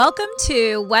Welcome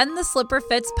to When the Slipper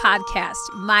Fits podcast.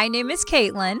 My name is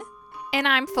Caitlin. And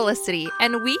I'm Felicity,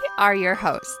 and we are your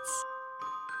hosts.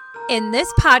 In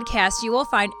this podcast, you will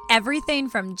find everything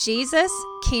from Jesus,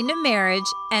 kingdom marriage,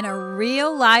 and a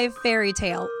real live fairy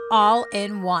tale all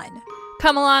in one.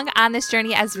 Come along on this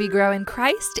journey as we grow in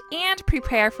Christ and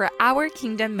prepare for our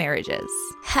kingdom marriages.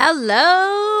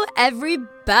 Hello,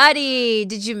 everybody.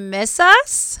 Did you miss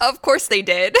us? Of course they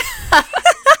did.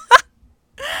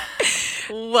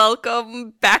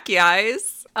 Welcome back,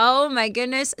 guys. Oh my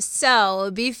goodness.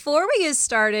 So before we get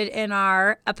started in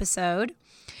our episode,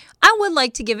 I would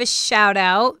like to give a shout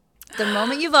out. The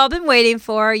moment you've all been waiting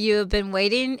for. You have been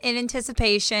waiting in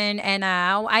anticipation, and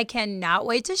now I cannot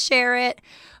wait to share it.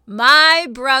 My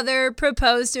brother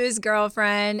proposed to his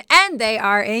girlfriend, and they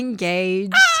are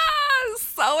engaged.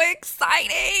 So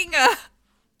exciting.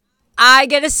 I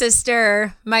get a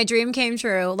sister. My dream came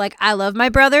true. Like, I love my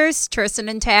brothers, Tristan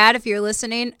and Tad. If you're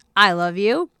listening, I love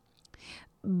you.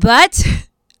 But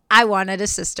I wanted a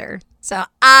sister. So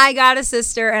I got a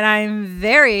sister, and I'm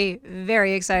very,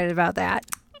 very excited about that.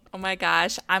 Oh my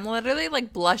gosh. I'm literally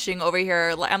like blushing over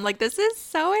here. I'm like, this is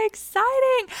so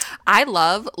exciting. I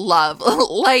love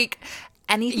like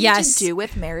anything to do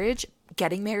with marriage,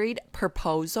 getting married,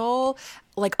 proposal,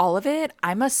 like all of it.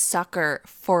 I'm a sucker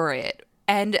for it.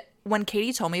 And when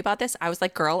Katie told me about this, I was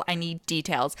like, girl, I need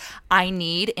details. I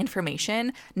need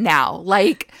information now.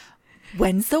 Like,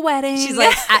 when's the wedding? She's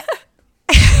like,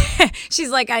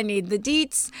 she's like, I need the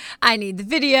deets. I need the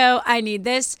video. I need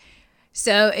this.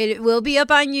 So it will be up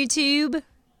on YouTube.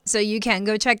 So you can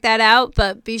go check that out.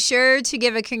 But be sure to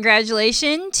give a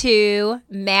congratulations to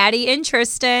Maddie and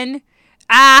Tristan.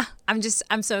 I'm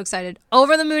so excited.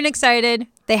 Over the moon excited.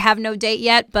 They have no date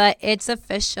yet, but it's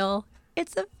official.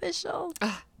 It's official.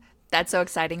 That's so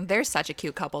exciting. They're such a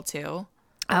cute couple too.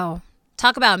 Oh,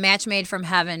 talk about a match made from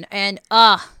heaven. And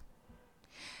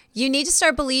you need to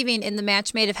start believing in the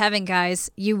match made of heaven, guys.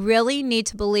 You really need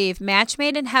to believe match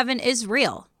made in heaven is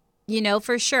real. You know,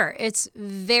 for sure. It's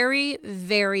very,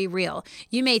 very real.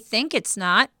 You may think it's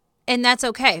not, and that's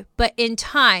okay. But in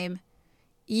time,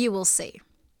 you will see.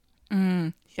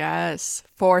 Yes,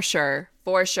 for sure.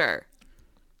 For sure.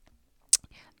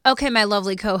 Okay, my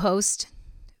lovely co-host.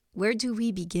 Where do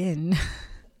we begin?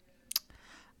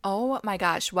 Oh my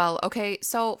gosh. Well, okay.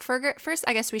 So first,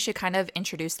 I guess we should kind of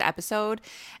introduce the episode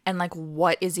and like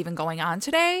what is even going on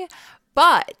today.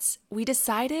 But we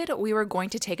decided we were going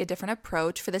to take a different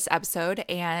approach for this episode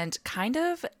and kind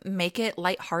of make it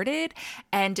lighthearted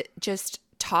and just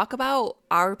talk about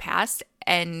our past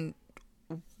and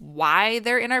why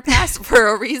they're in our past for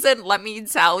a reason. Let me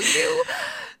tell you.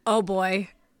 Oh boy.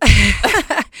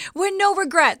 With no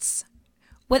regrets.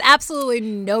 With absolutely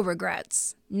no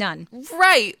regrets. None.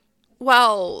 Right.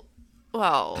 Well.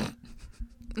 Right.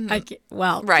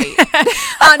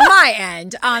 on my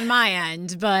end,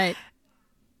 but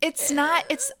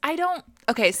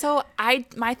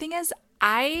my thing is,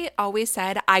 I always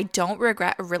said I don't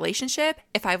regret a relationship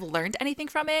if I've learned anything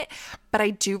from it, but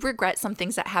I do regret some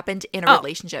things that happened in a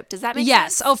relationship. Does that make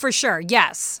sense? Yes. Oh, for sure.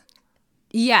 Yes.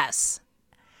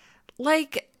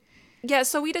 Like, yeah,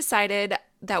 so we decided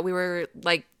that we were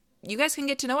like, you guys can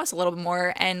get to know us a little bit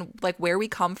more and like where we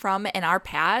come from in our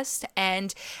past.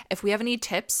 And if we have any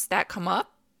tips that come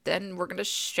up, then we're going to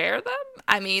share them.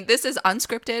 I mean, this is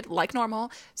unscripted like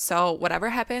normal. So whatever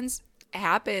happens.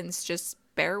 Just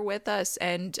bear with us.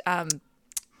 And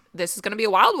this is going to be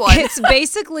a wild one. It's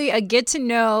basically a get to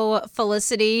know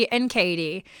Felicity and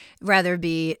Katie, whether it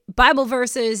be Bible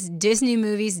verses, Disney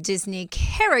movies, Disney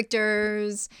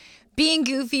characters, being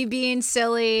goofy, being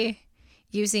silly,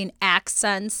 using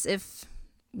accents if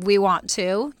we want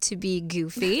to be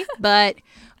goofy. But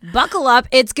buckle up.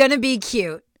 It's going to be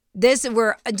cute.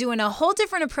 We're doing a whole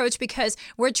different approach because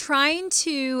we're trying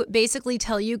to basically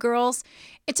tell you girls,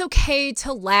 it's okay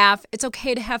to laugh. It's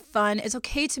okay to have fun. It's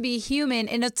okay to be human.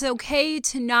 And it's okay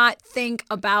to not think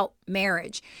about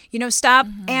marriage. You know, stop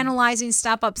analyzing,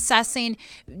 stop obsessing.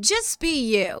 Just be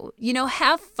you. You know,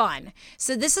 have fun.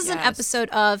 So this is an episode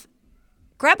of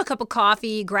grab a cup of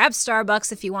coffee, grab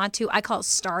Starbucks if you want to. I call it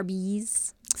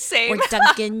Starbies. Same. Or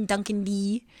Dunkin'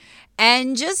 B.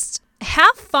 And just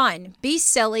have fun, be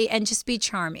silly, and just be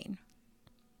charming.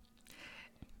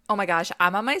 Oh my gosh,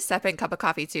 I'm on my second cup of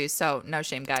coffee too, so no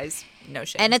shame, guys. No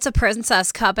shame. And it's a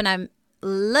princess cup, and I'm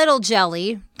little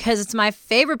jelly because it's my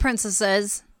favorite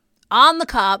princesses on the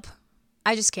cup.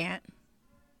 I just can't.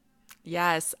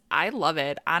 Yes, I love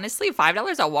it. Honestly, $5 at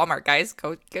Walmart, guys.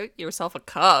 Go get yourself a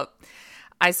cup.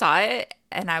 I saw it,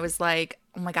 and I was like,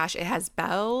 oh my gosh, it has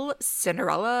Belle,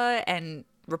 Cinderella, and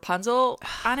Rapunzel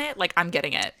on it. Like, I'm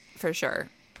getting it for sure.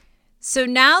 So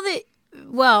now that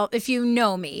well, if you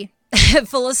know me,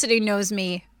 Felicity knows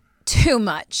me too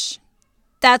much.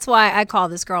 That's why I call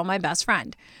this girl my best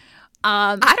friend.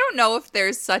 I don't know if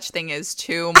there's such thing as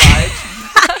too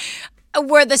much.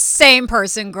 We're the same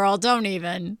person, girl. Don't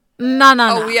even. No.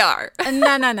 Oh, we are.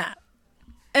 No.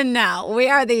 And no, we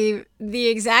are the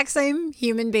exact same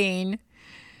human being,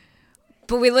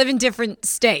 but we live in different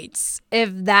states, if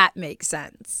that makes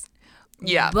sense.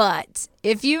 Yeah. But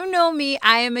if you know me,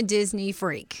 I am a Disney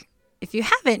freak. If you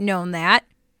haven't known that,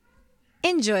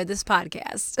 enjoy this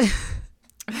podcast.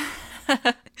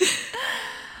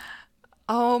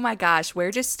 Oh my gosh,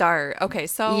 where to start? Okay,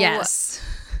 so Yes.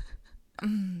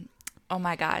 oh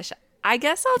my gosh. I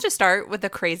guess I'll just start with the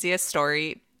craziest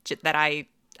story that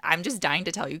I'm just dying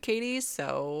to tell you, Katie.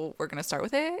 So we're gonna start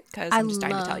with it because I'm just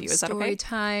dying to tell you. Is that okay? Story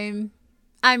time.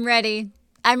 I'm ready.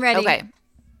 Okay.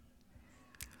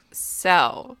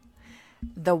 So,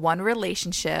 the one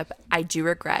relationship I do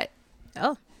regret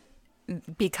Oh,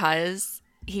 because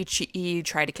he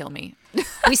tried to kill me.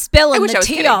 we spilling wish I the was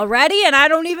tea kidding. already, and I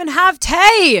don't even have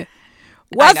tea.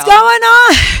 What's know. going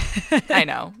on? I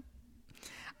know.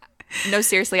 No,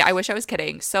 seriously, I wish I was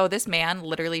kidding. So this man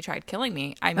literally tried killing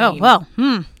me. I mean, Oh well.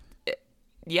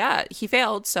 yeah, he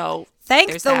failed. So Thank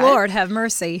there's the that. Lord, have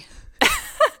mercy.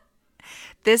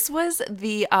 This was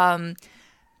the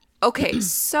okay,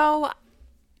 so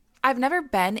I've never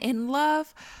been in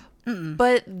love,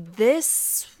 but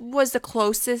this was the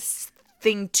closest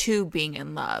thing to being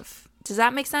in love. Does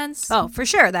that make sense? Oh, for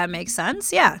sure, that makes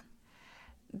sense. Yeah.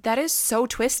 That is so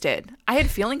twisted. I had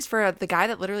feelings for the guy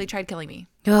that literally tried killing me.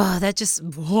 Oh, that just.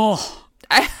 Oh.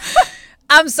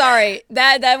 I'm sorry.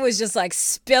 That was just like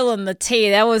spilling the tea.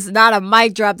 That was not a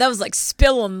mic drop. That was like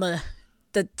spilling the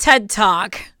TED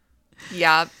Talk.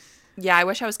 Yeah. Yeah, I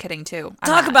wish I was kidding too.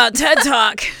 Talk about TED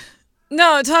Talk.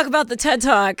 No, talk about the TED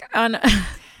Talk on.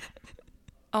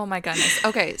 Oh my goodness.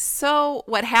 Okay, so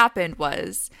what happened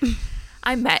was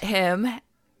I met him.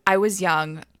 I was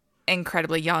young,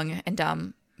 incredibly young and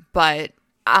dumb, but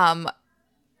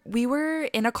we were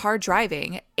in a car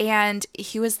driving and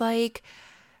he was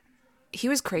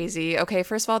crazy. Okay,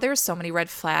 first of all, there were so many red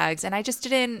flags and I just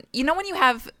didn't, when you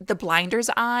have the blinders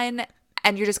on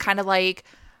and you're just kind of like,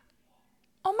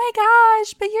 oh my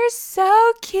gosh, but you're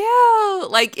so cute.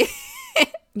 Like,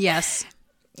 Yes.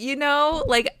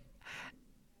 I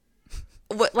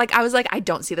was like, I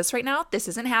don't see this right now. This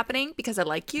isn't happening because I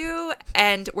like you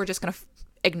and we're just going to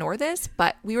ignore this.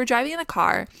 But we were driving in the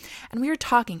car and we were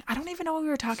talking. I don't even know what we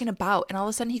were talking about. And all of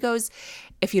a sudden he goes,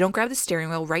 if you don't grab the steering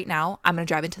wheel right now, I'm going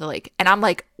to drive into the lake. And I'm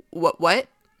like, what? Wait,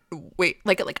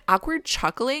 like awkward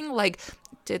chuckling. Like,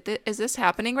 is this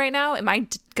happening right now? Am I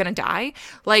going to die?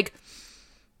 Like,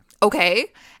 okay.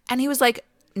 And he was like,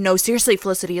 no, seriously,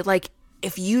 Felicity, like,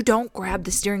 if you don't grab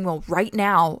the steering wheel right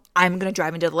now, I'm going to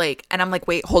drive into the lake. And I'm like,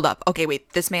 wait, hold up. Okay,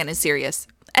 wait, this man is serious.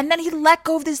 And then he let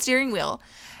go of the steering wheel.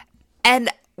 And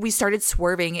we started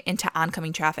swerving into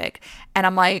oncoming traffic. And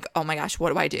I'm like, oh my gosh,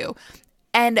 what do I do?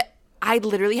 And I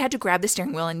literally had to grab the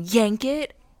steering wheel and yank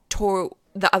it toward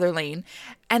the other lane.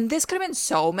 And this could have been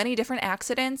so many different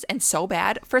accidents and so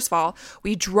bad. First of all,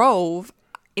 we drove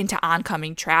into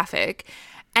oncoming traffic.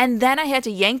 And then I had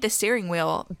to yank the steering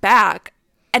wheel back.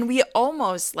 And we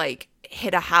almost like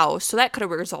hit a house. So that could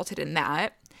have resulted in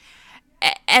that.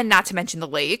 And not to mention the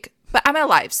lake. But I'm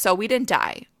alive, so we didn't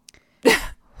die.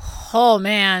 Oh,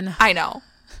 man. I know.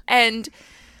 And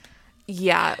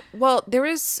yeah, well, there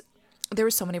was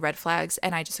so many red flags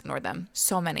and I just ignored them.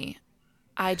 So many.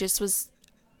 I was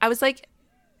like,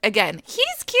 again,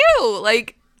 he's cute.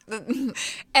 Like,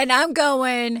 And I'm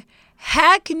going,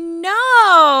 heck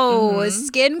no.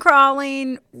 Skin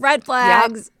crawling, red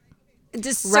flags. Yep.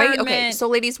 Discernment. Right? Okay, so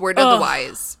ladies, word of the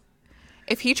wise.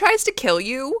 If he tries to kill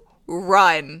you,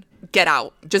 run. Get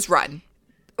out. Just run.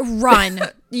 Run.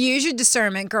 Use your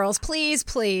discernment, girls. Please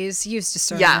use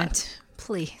discernment. Yeah.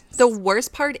 Please. The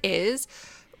worst part is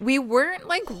we weren't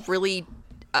like really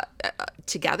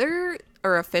together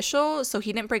or official, so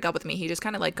he didn't break up with me. He just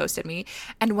kind of like ghosted me.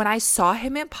 And when I saw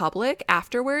him in public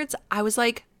afterwards, I was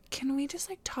like, can we just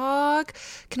like talk?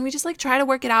 Can we just like try to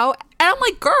work it out? And I'm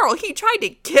like, girl, he tried to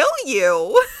kill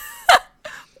you.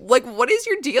 Like, what is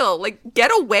your deal? Like,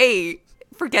 get away.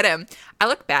 Forget him. I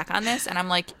look back on this and I'm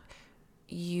like,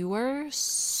 you were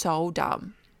so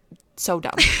dumb. So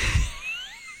dumb.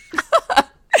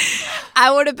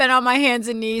 I would have been on my hands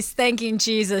and knees thanking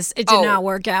Jesus. It did not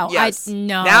work out. Yes.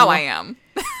 No. Now I am.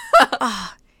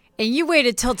 And you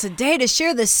waited till today to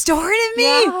share this story to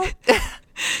me? Yeah.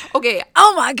 Okay.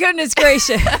 Oh my goodness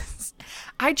gracious.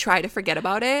 I try to forget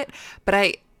about it, but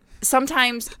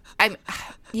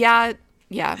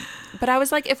Yeah. But I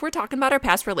was like, if we're talking about our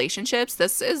past relationships,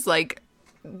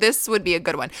 this would be a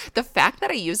good one. The fact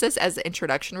that I use this as an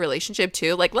introduction relationship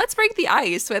too, like, let's break the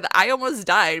ice with I almost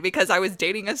died because I was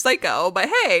dating a psycho, but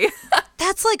hey.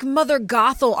 That's like Mother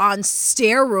Gothel on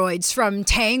steroids from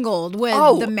Tangled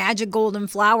with the magic golden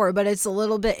flower, but it's a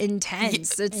little bit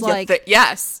intense. It's like,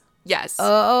 yes.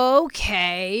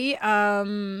 Okay.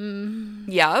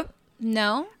 Yep.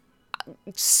 No.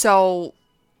 So,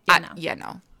 No.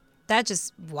 No. That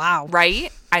just, wow.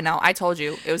 Right? I know. I told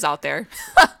you. It was out there.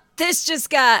 This just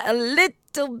got a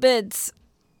little bit.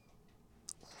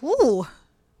 Ooh.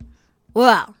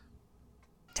 Well,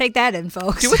 take that in,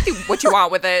 folks. Do what you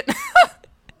want with it.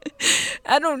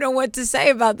 I don't know what to say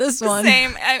about this one.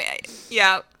 Same.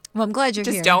 Yeah. Well, I'm glad you're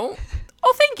here. Just don't.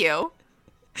 Oh, thank you.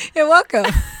 You're welcome.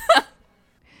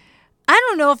 I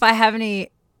don't know if I have any.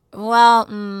 Well,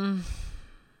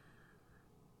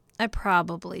 I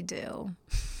probably do.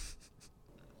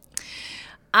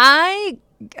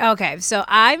 Okay, so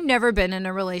I've never been in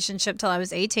a relationship till I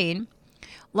was 18.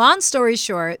 Long story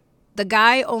short, the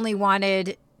guy only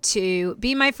wanted to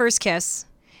be my first kiss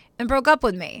and broke up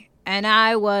with me. And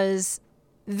I was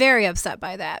very upset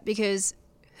by that because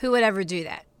who would ever do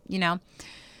that, you know?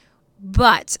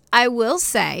 But I will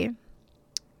say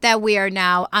that we are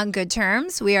now on good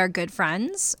terms. We are good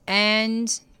friends.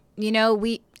 And, you know,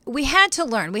 we had to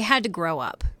learn. We had to grow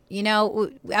up. You know,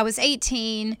 I was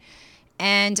 18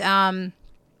 and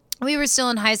we were still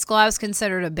in high school. I was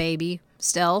considered a baby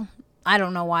still. I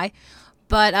don't know why.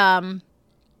 But I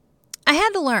had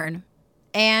to learn.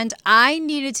 And I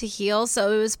needed to heal.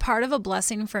 So it was part of a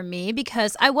blessing for me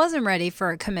because I wasn't ready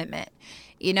for a commitment.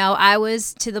 You know, I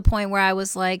was to the point where I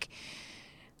was like,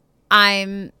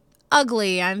 I'm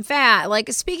ugly, I'm fat,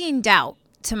 like speaking doubt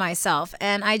to myself.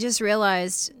 And I just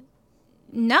realized,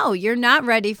 no, you're not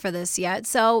ready for this yet.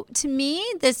 So to me,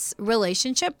 this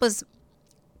relationship was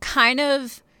kind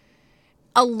of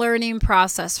a learning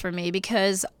process for me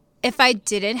because if I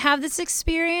didn't have this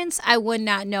experience, I would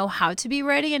not know how to be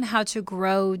ready and how to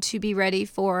grow to be ready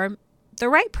for the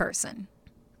right person,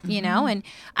 you know? And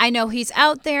I know he's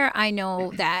out there. I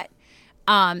know that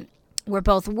we're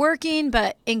both working,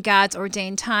 but in God's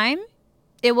ordained time,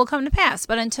 it will come to pass.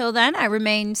 But until then, I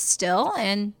remain still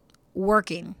and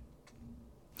working.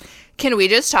 Can we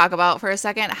just talk about for a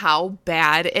second how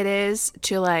bad it is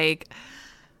to like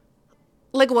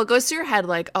what goes through your head,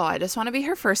 like, oh, I just want to be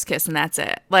her first kiss and that's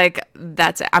it. Like,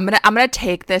 that's it. I'm gonna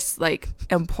take this like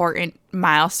important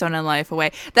milestone in life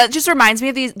away. That just reminds me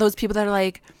of those people that are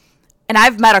like, and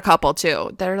I've met a couple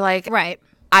too, that are like, right,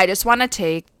 I just want to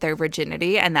take their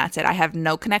virginity and that's it. I have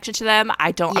no connection to them.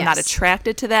 I'm not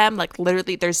attracted to them. Like,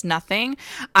 literally, there's nothing.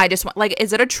 I just want, like,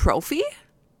 is it a trophy?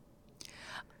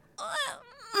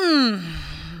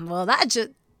 Well, that just...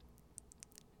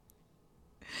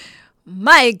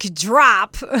 Mic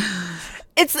drop.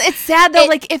 It's sad though.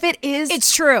 Like, if it is,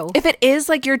 it's true. If it is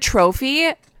like your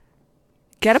trophy,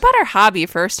 get a better hobby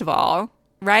first of all,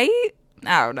 right?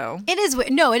 I don't know. It is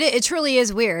no. It truly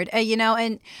is weird. You know,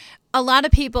 and a lot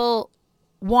of people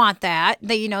want that.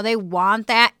 They want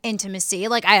that intimacy.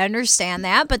 Like, I understand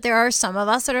that, but there are some of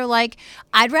us that are like,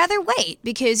 I'd rather wait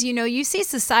because you see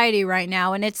society right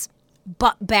now, and it's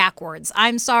backwards.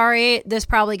 I'm sorry, this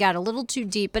probably got a little too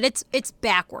deep, but it's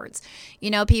backwards.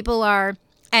 People are,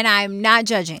 and I'm not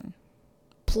judging.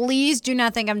 Please do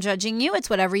not think I'm judging you. It's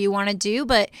whatever you want to do.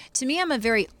 But to me, I'm a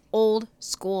very old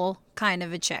school kind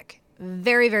of a chick.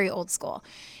 Very, very old school.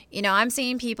 I'm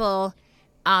seeing people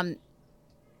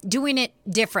doing it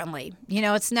differently.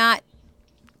 It's not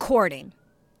courting,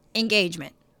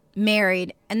 engagement,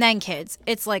 married, and then kids.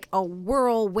 It's like a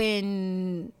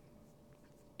whirlwind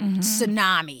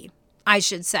tsunami, I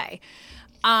should say.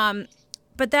 But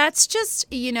that's just,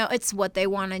 it's what they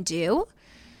want to do.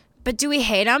 But do we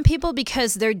hate on people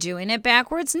because they're doing it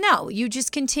backwards? No, you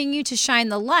just continue to shine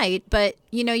the light. But,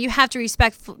 you have to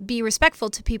be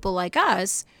respectful to people like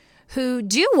us who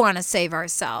do want to save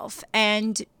ourselves.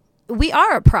 And we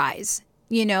are a prize.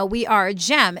 We are a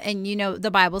gem. And,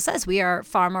 the Bible says we are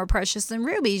far more precious than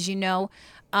rubies.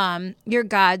 You're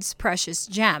God's precious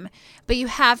gem. But you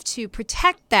have to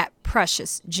protect that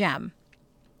precious gem,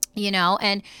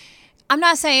 and I'm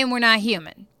not saying we're not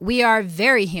human. We are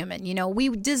very human. We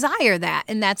desire that,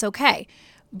 and that's okay.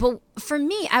 But for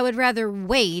me, I would rather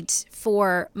wait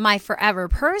for my forever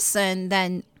person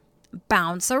than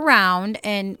bounce around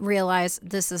and realize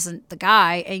this isn't the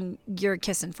guy and you're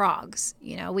kissing frogs.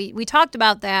 We talked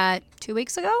about that 2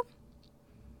 weeks ago.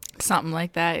 Something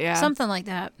like that, yeah. Something like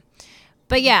that.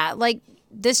 But yeah, like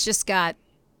this just got,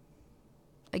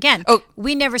 again,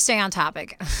 we never stay on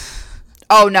topic.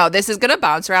 Oh, no, this is going to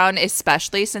bounce around,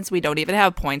 especially since we don't even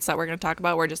have points that we're going to talk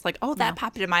about. We're just like, oh, that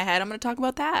popped into my head. I'm going to talk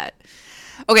about that.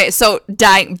 Okay, so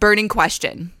burning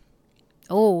question.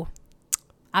 Oh,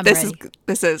 I'm ready.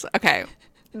 This is okay.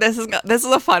 This is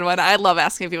a fun one. I love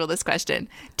asking people this question.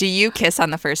 Do you kiss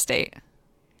on the first date?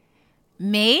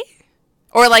 Me?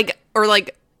 Or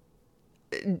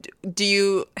do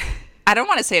you, I don't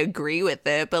want to say agree with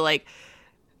it, but like,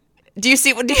 do you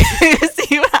see what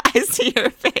I see your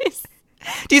face?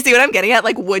 Do you see what I'm getting at?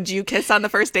 Like, would you kiss on the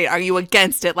first date? Are you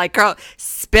against it? Like, girl,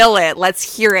 spill it.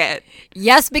 Let's hear it.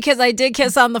 Yes, because I did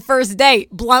kiss on the first date.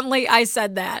 Bluntly, I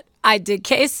said that. I did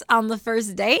kiss on the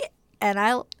first date, and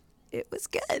it was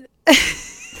good.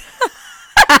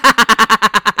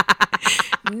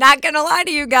 Not gonna lie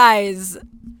to you guys.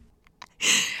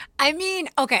 I mean,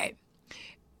 okay.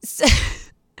 So,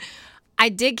 I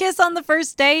did kiss on the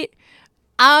first date.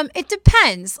 It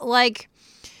depends. Like,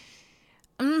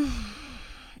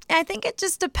 I think it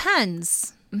just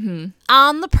depends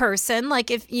on the person. Like,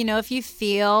 if you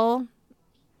feel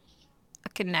a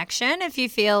connection, if you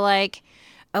feel like,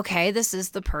 okay, this is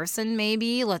the person,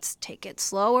 maybe let's take it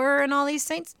slower and all these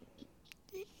things.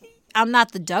 I'm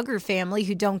not the Duggar family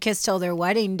who don't kiss till their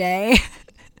wedding day.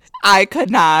 I could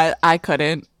not. I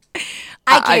couldn't.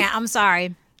 I can't. I'm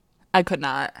sorry. I could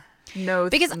not. No.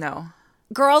 Because no.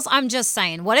 Girls, I'm just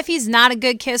saying, what if he's not a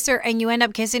good kisser and you end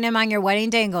up kissing him on your wedding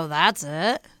day and go, that's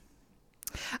it?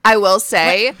 I will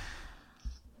say,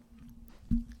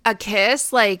 a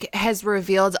kiss like has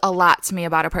revealed a lot to me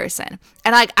about a person,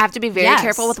 and like I have to be very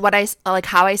careful with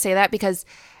how I say that, because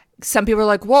some people are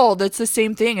like, "Whoa, that's the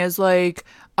same thing as like,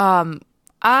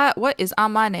 what is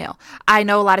on my nail?" I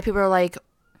know a lot of people are like,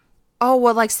 oh,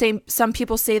 well, like some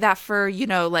people say that for,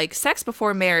 like sex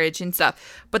before marriage and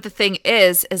stuff. But the thing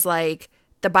is like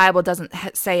the Bible doesn't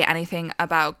say anything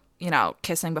about,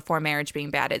 kissing before marriage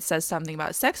being bad. It says something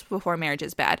about sex before marriage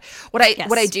is bad. What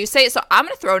I do say, so I'm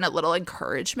going to throw in a little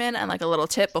encouragement and like a little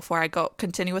tip before I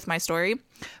continue with my story.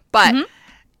 But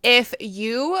if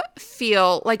you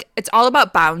feel like it's all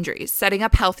about boundaries, setting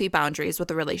up healthy boundaries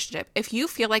with a relationship. If you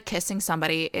feel like kissing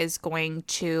somebody is going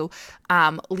to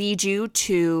lead you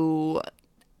to,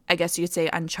 I guess you could say,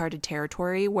 uncharted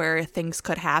territory where things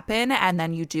could happen and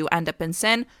then you do end up in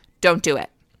sin, don't do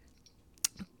it.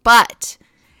 But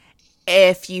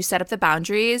if you set up the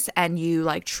boundaries and you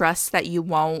like trust that you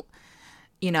won't,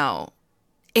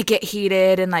 it get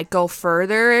heated and like go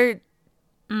further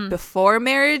before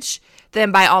marriage,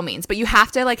 then by all means. But you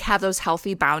have to like have those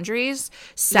healthy boundaries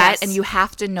set, and you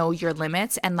have to know your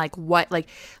limits and like what like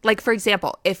for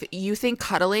example, if you think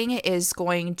cuddling is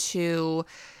going to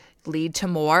lead to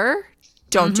more,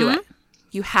 don't do it.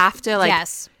 You have to like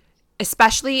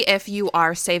especially if you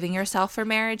are saving yourself for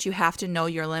marriage, you have to know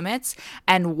your limits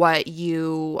and what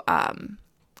you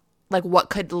like what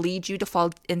could lead you to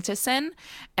fall into sin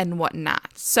and what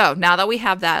not. So now that we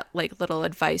have that like little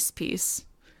advice piece,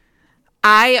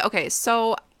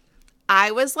 so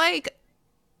I was like,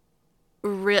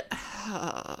 I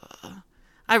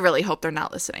really hope they're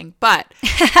not listening, but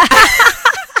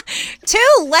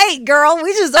too late, girl.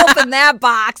 We just opened that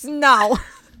box. No.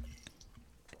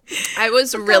 I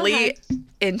was really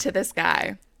into this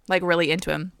guy, like really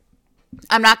into him.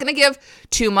 I'm not going to give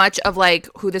too much of like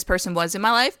who this person was in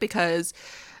my life because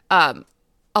a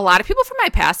lot of people from my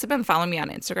past have been following me on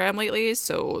Instagram lately.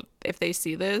 So if they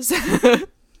see this,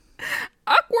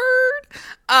 awkward.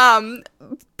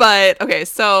 But okay,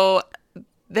 so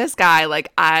this guy,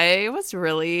 like I was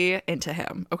really into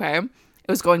him. Okay. It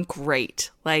was going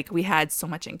great. Like we had so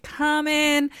much in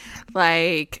common.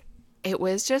 Like it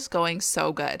was just going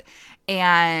so good.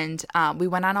 And we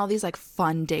went on all these like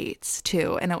fun dates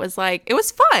too. And it was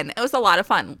fun. It was a lot of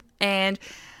fun. And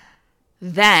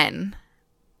then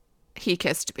he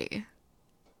kissed me.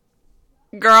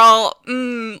 Girl,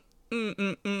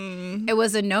 It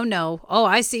was a no-no. Oh,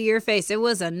 I see your face. It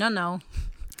was a no-no.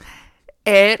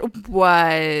 It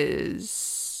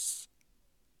was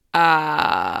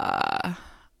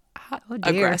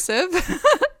aggressive.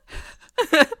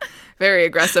 Very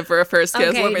aggressive for a first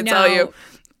kiss, let me tell you.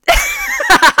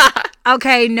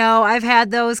 Okay, no, I've had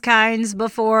those kinds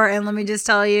before, and let me just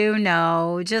tell you,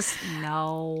 no, just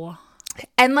no.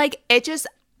 And like it just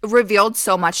revealed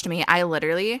so much to me. I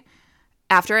literally,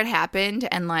 after it happened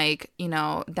and like,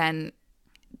 then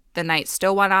the night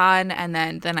still went on and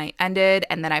then the night ended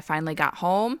and then I finally got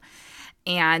home.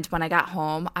 And when I got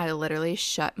home, I literally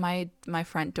shut my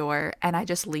front door and I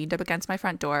just leaned up against my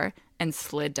front door and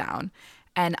slid down.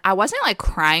 And I wasn't like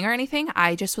crying or anything.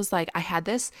 I just was like, I had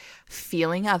this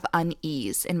feeling of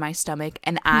unease in my stomach.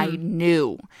 And I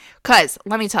knew, because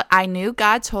let me tell you, I knew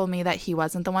God told me that he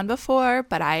wasn't the one before,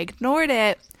 but I ignored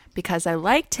it because I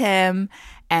liked him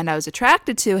and I was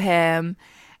attracted to him.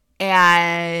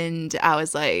 And I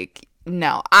was like,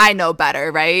 no, I know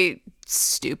better, right?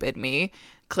 Stupid me.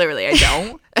 Clearly I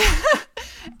don't.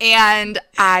 And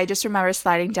I just remember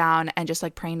sliding down and just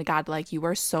like praying to God, like, you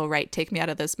are so right. Take me out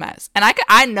of this mess. And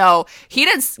I know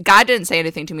God didn't say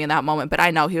anything to me in that moment, but I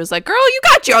know he was like, girl, you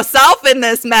got yourself in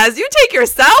this mess. You take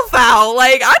yourself out.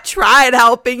 Like, I tried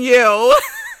helping you.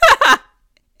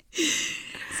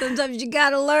 Sometimes you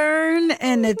gotta learn,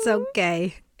 and it's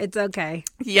okay. It's okay.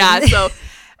 Yeah. So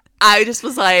I just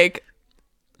was like,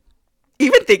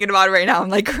 even thinking about it right now, I'm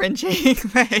like cringing.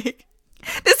 Like,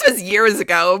 this was years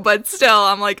ago, but still,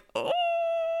 I'm like, oh,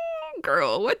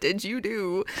 girl, what did you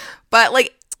do? But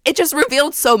like, it just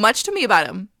revealed so much to me about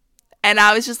him. And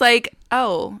I was just like,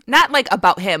 oh, not like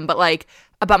about him, but like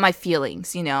about my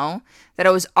feelings, you know, that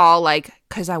it was all like,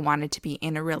 because I wanted to be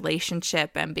in a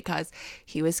relationship and because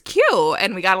he was cute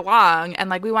and we got along and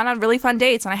like we went on really fun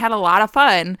dates and I had a lot of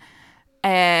fun.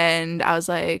 And I was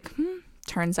like,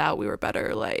 turns out we were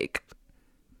better like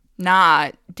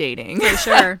not dating. For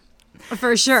sure.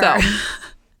 For sure. So,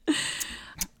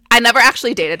 I never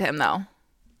actually dated him though.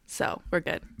 So we're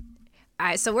good. All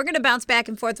right. So we're going to bounce back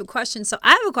and forth with questions. So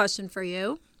I have a question for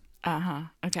you.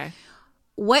 Okay.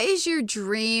 What does your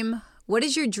dream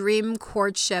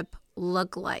courtship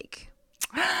look like?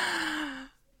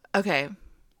 Okay.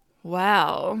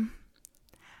 Well,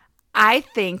 I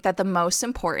think that the most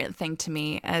important thing to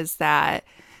me is that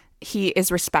he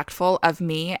is respectful of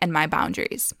me and my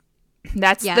boundaries.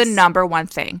 That's the number one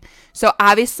thing. So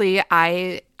obviously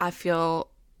I have to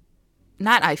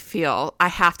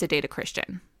date a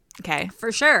Christian. Okay.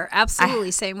 For sure. Absolutely.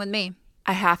 Same with me.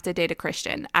 I have to date a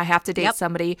Christian. I have to date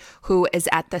somebody who is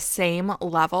at the same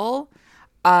level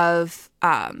of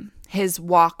his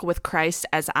walk with Christ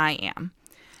as I am.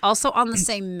 Also on the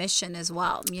same mission as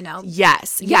well, you know?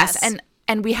 Yes.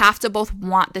 And we have to both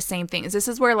want the same things. This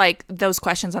is where like those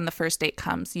questions on the first date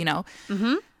comes, you know?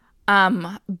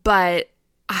 But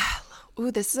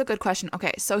this is a good question.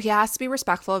 Okay, so he has to be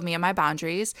respectful of me and my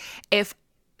boundaries. If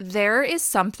there is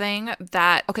something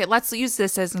that, okay, let's use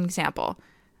this as an example.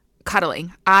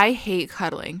 Cuddling. I hate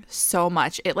cuddling so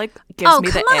much. It like gives me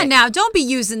the ick. Oh, come on now. Don't be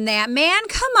using that, man.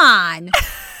 Come on.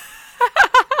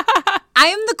 I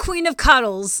am the queen of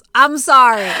cuddles. I'm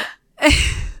sorry.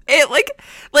 It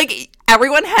like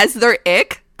everyone has their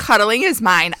ick. Cuddling is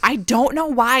mine. I don't know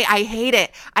why. I hate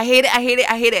it. I hate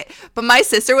it. But my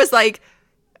sister was like,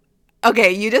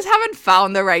 okay, you just haven't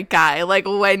found the right guy. Like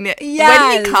when he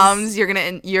comes, you're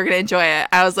gonna enjoy it.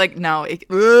 I was like, no,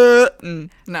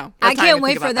 no. I can't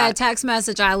wait for that text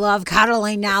message. I love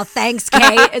cuddling now. Thanks,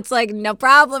 Kate. It's like, no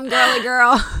problem, girly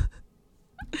girl.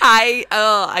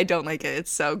 I don't like it.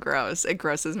 It's so gross. It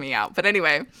grosses me out. But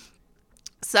anyway,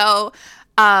 so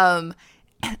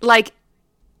like,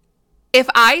 if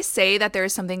I say that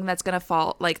there's something that's going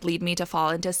to lead me to fall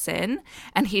into sin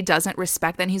and he doesn't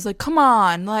respect, then he's like, come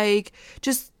on, like,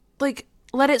 just like,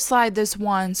 let it slide this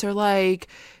once. Or like,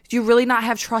 do you really not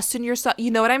have trust in yourself? You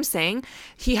know what I'm saying?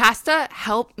 He has to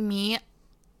help me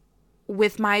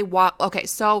with my walk. Okay.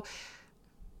 So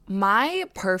my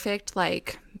perfect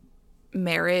like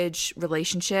marriage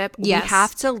relationship, we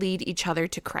have to lead each other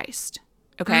to Christ.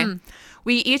 Okay.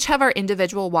 We each have our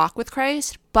individual walk with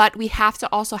Christ, but we have to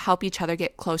also help each other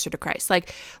get closer to Christ.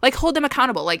 Like hold them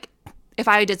accountable. Like if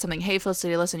I did something, hey,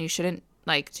 Felicity, listen, you shouldn't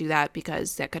like do that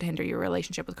because that could hinder your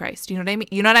relationship with Christ. You know what I mean?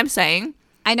 You know what I'm saying?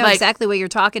 I know exactly what you're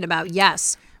talking about.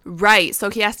 Yes. Right. So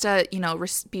he has to, you know,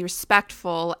 be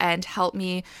respectful and help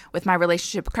me with my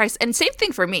relationship with Christ. And same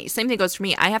thing for me. Same thing goes for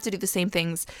me. I have to do the same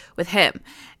things with him.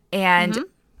 And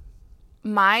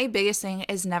my biggest thing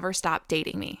is never stop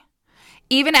dating me.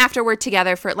 Even after we're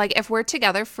together for, like, if we're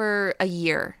together for a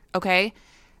year, okay,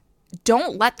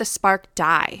 don't let the spark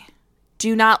die.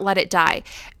 Do not let it die.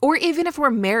 Or even if we're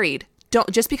married,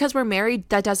 just because we're married,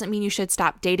 that doesn't mean you should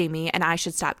stop dating me and I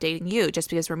should stop dating you just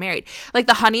because we're married. Like,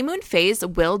 the honeymoon phase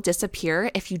will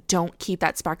disappear if you don't keep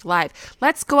that spark alive.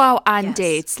 Let's go out on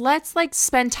dates. Let's, like,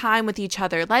 spend time with each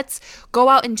other. Let's go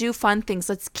out and do fun things.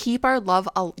 Let's keep our love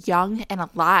young and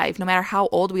alive, no matter how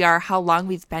old we are, how long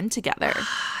we've been together.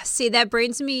 See, that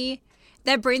brings me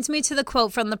to the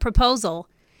quote from The Proposal.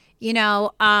 You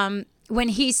know, when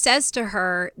he says to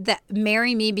her that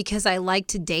marry me because I like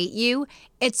to date you,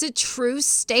 it's a true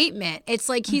statement. It's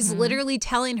like he's literally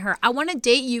telling her, I want to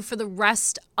date you for the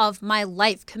rest of my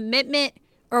life, commitment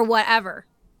or whatever.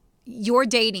 You're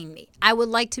dating me. I would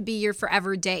like to be your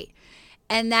forever date.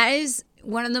 And that is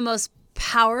one of the most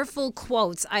powerful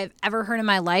quotes I've ever heard in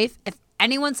my life. If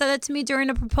anyone said that to me during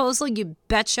a proposal, you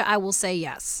betcha I will say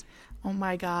yes. Oh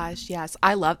my gosh, yes.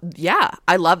 I love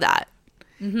that.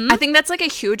 I think that's like a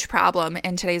huge problem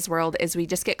in today's world is we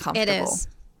just get comfortable. It is.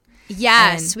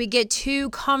 Yes, we get too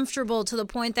comfortable to the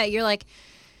point that you're like,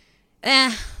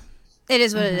 it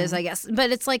is what it is, I guess.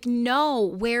 But it's like, no,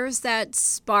 where's that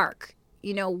spark?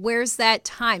 You know, where's that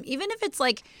time? Even if it's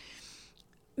like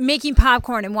making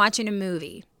popcorn and watching a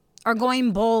movie or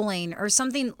going bowling or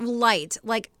something light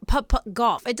like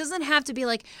golf. It doesn't have to be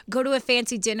like go to a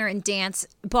fancy dinner and dance,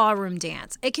 ballroom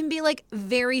dance. It can be like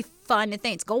very fun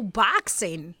things. Go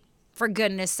boxing, for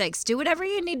goodness sakes. Do whatever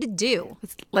you need to do.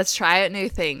 Let's try out new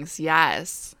things.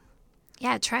 Yes.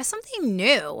 Yeah, try something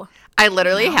new. I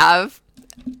literally have,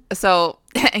 so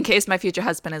in case my future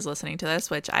husband is listening to this,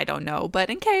 which I don't know, but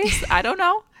in case, I don't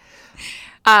know.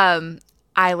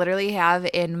 I literally have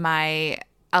in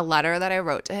a letter that I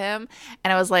wrote to him,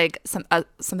 and it was like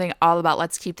something all about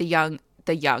let's keep the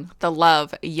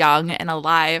love young and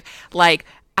alive. Like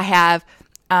I have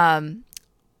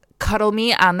cuddle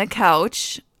me on the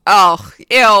couch. Oh,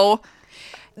 ew.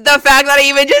 The fact that I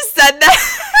even just said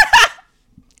that.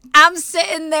 I'm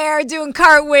sitting there doing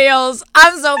cartwheels.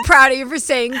 I'm so proud of you for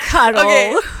saying cuddle.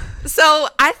 Okay. So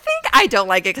I think I don't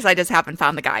like it because I just haven't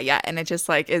found the guy yet, and it just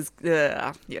like is,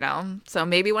 you know. So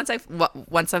maybe once I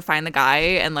find the guy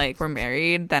and like we're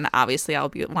married, then obviously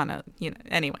I'll wanna, you know.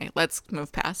 Anyway, let's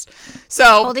move past.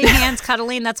 So holding hands,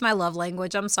 cuddling, that's my love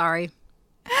language. I'm sorry.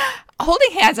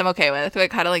 Holding hands, I'm okay with, but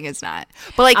cuddling is not.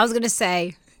 But like I was gonna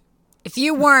say, if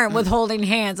you weren't with holding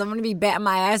hands, I'm gonna be batting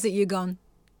my ass at you, going,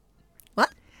 what?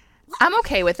 I'm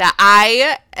okay with that.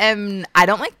 I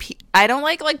don't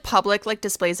like public like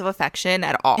displays of affection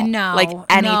at all. No, like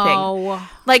anything. No.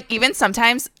 Like even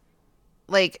sometimes,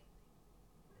 like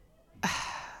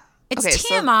it's okay,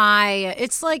 TMI.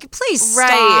 It's like, please right,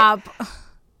 stop.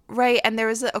 Right, and there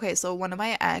was so one of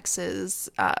my exes.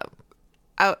 I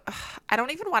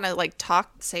don't even want to like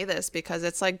say this because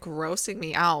it's like grossing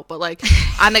me out. But like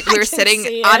we were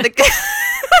sitting on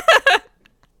the.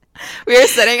 We were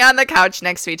sitting on the couch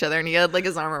next to each other, and he had like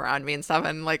his arm around me and stuff,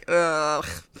 and like, ugh.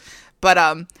 But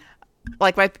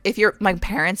like my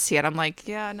parents see it, I'm like,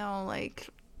 yeah, no, like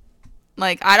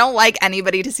I don't like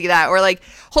anybody to see that. Or like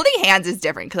holding hands is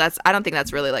different because I don't think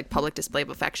that's really like public display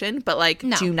of affection. But like,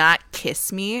 no. Do not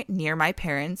kiss me near my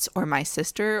parents or my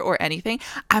sister or anything.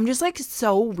 I'm just like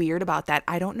so weird about that.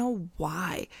 I don't know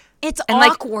why. It's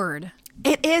awkward.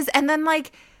 Like, it is, and then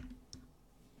like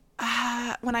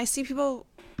when I see people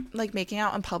like making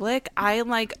out in public, I'm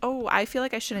like, oh, I feel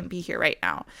like I shouldn't be here right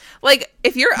now. Like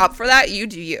if you're up for that, you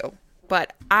do you.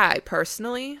 But I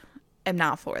personally am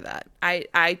not for that.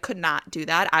 I could not do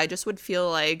that. I just would feel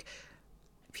like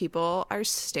people are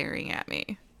staring at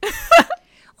me.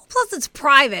 Plus it's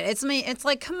private. It's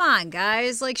like, come on,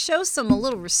 guys, like show a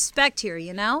little respect here,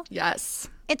 you know? Yes.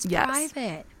 It's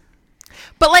private.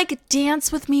 But like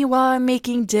dance with me while I'm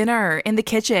making dinner in the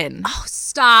kitchen. Oh,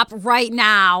 stop right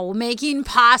now. Making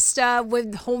pasta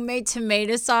with homemade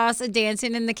tomato sauce and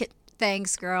dancing in the kitchen.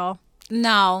 Thanks, girl.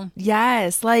 No.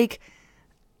 Yes, like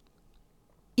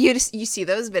you see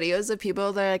those videos of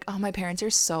people, they're like, oh, my parents are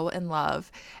so in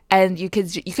love, and you could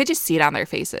just see it on their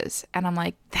faces, and I'm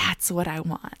like, that's what I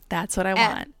want. That's what I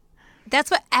want. That's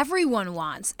what everyone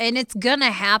wants, and it's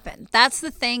gonna happen. That's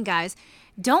the thing, guys.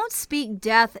 Don't speak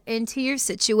death into your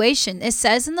situation. It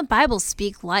says in the Bible,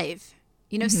 speak life.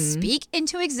 You know, speak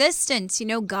into existence. You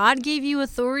know, God gave you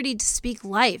authority to speak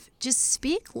life. Just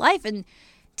speak life and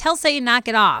tell Satan knock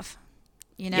it off.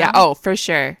 You know? Yeah. Oh, for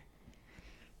sure.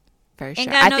 For sure.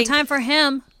 Ain't got no time for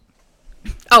him.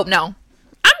 Oh, no.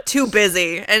 I'm too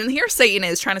busy. And here Satan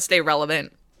is trying to stay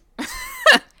relevant.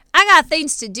 I got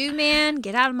things to do, man.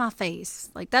 Get out of my face.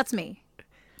 Like, that's me.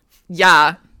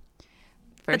 Yeah.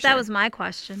 But that was my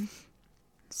question.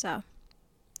 So.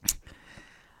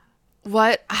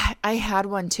 What? I had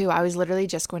one too. I was literally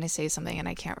just going to say something and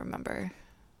I can't remember.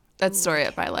 That's story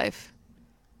of my life.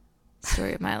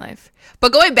 Story of my life.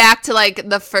 But going back to like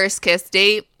the first kiss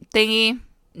date thingy,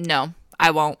 no,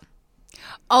 I won't.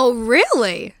 Oh,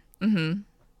 really? Mm-hmm.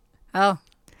 Oh,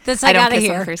 this I gotta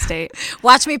hear. On first date.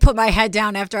 Watch me put my head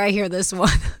down after I hear this one.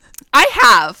 I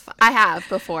have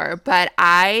before, but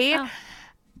I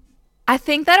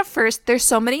think that at first there's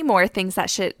so many more things that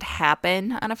should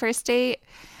happen on a first date.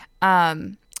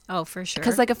 Oh, for sure.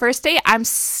 Because like a first date, I'm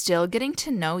still getting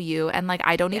to know you, and like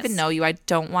I don't even know you. I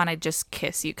don't want to just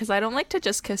kiss you because I don't like to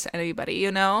just kiss anybody,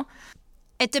 you know?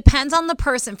 It depends on the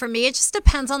person. For me, it just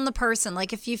depends on the person.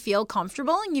 Like if you feel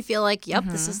comfortable and you feel like, yep,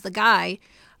 this is the guy.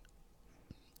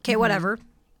 Okay, whatever.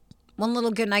 One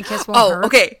little goodnight kiss won't Oh, hurt.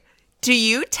 okay. Do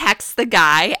you text the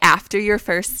guy after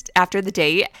the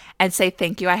date and say,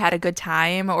 thank you, I had a good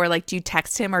time? Or like, do you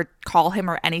text him or call him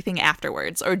or anything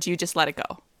afterwards? Or do you just let it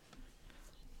go?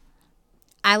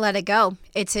 I let it go.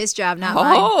 It's his job, not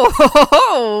mine.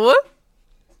 Oh,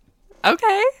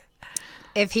 okay.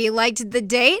 If he liked the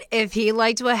date, if he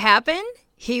liked what happened,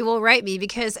 he will write me,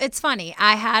 because it's funny.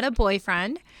 I had a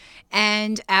boyfriend,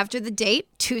 and after the date,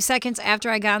 2 seconds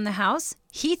after I got in the house,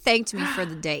 he thanked me for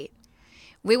the date.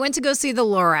 We went to go see the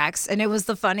Lorax, and it was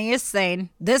the funniest thing.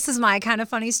 This is my kind of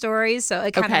funny story, so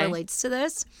it kind of relates to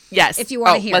this. Yes. If you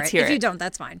want to hear let's it. hear If it. you don't,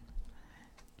 that's fine.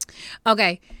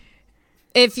 Okay.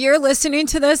 If you're listening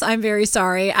to this, I'm very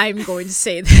sorry. I'm going to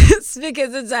say this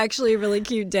because it's actually a really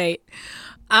cute date.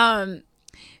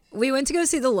 We went to go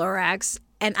see the Lorax,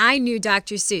 and I knew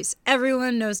Dr. Seuss.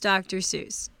 Everyone knows Dr.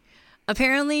 Seuss.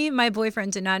 Apparently, my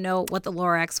boyfriend did not know what the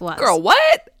Lorax was. Girl,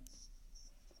 what?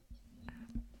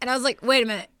 And I was like, wait a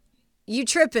minute. You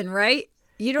tripping, right?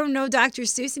 You don't know Dr.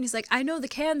 Seuss? And he's like, I know the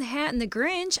Cat in the Hat and the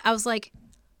Grinch. I was like,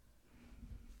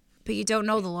 but you don't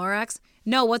know the Lorax?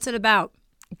 No, what's it about?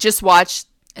 Just watch.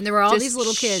 And there were all these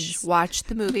little kids. Watch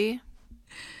the movie.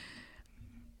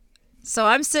 So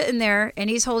I'm sitting there, and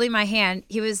he's holding my hand.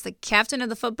 He was the captain of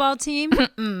the football team.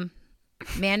 Man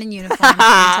in uniform.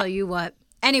 I'll tell you what.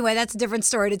 Anyway, that's a different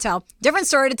story to tell. But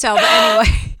anyway.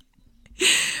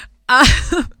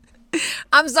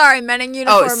 I'm sorry, men in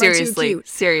uniform are too cute.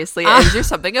 Seriously. Is there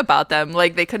something about them?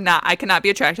 Like, I could not be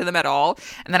attracted to them at all.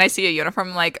 And then I see a uniform,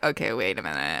 I'm like, okay, wait a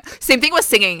minute. Same thing with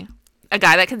singing. A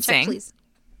guy that can sing. Please.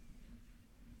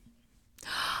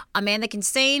 A man that can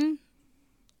sing.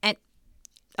 And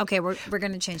okay, we're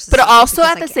going to change this. But also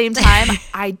at the same time,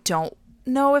 I don't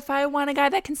know if I want a guy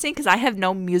that can sing, because I have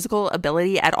no musical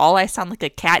ability at all. I sound like a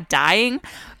cat dying.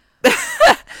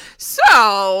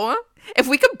 So if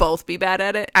we could both be bad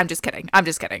at it, I'm just kidding.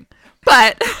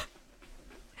 But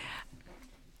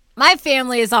my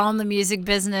family is all in the music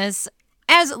business.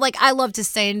 As like, I love to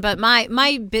sing, but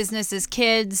my business is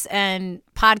kids and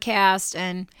podcast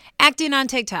and acting on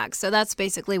TikTok. So that's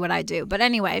basically what I do. But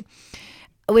anyway,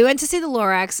 we went to see the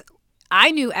Lorax.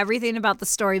 I knew everything about the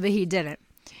story, but he didn't.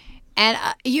 And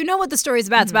you know what the story is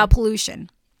about. It's about pollution.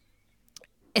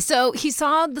 So he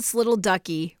saw this little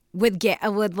ducky with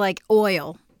like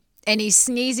oil, and he's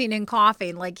sneezing and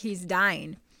coughing like he's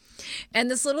dying. And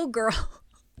this little girl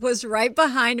was right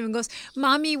behind him and goes,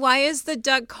 Mommy, why is the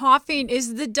duck coughing?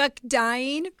 Is the duck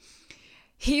dying?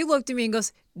 He looked at me and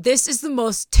goes, this is the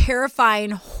most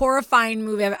terrifying, horrifying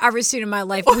movie I've ever seen in my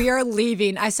life. We are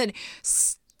leaving. I said,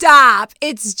 stop.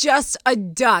 It's just a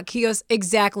duck. He goes,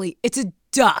 exactly. It's a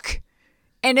duck.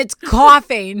 And it's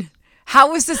coughing.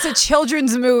 How is this a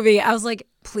children's movie? I was like,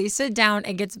 please sit down.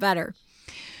 It gets better.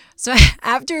 So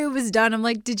after it was done, I'm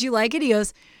like, did you like it? He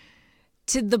goes,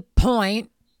 to the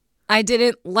point. I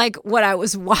didn't like what I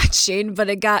was watching, but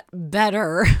it got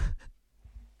better.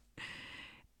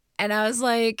 And I was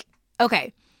like,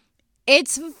 okay,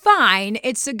 it's fine.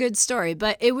 It's a good story.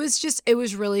 But it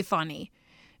was really funny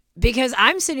because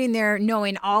I'm sitting there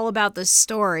knowing all about the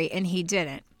story and he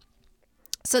didn't.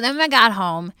 So then I got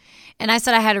home and I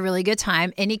said I had a really good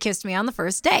time, and he kissed me on the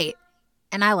first date.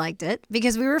 And I liked it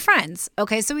because we were friends.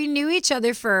 Okay, so we knew each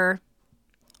other for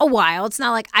a while. It's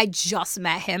not like I just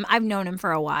met him. I've known him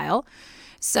for a while.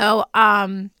 So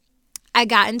I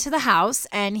got into the house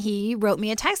and he wrote me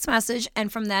a text message.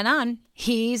 And from then on,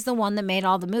 he's the one that made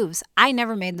all the moves. I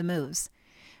never made the moves.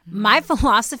 My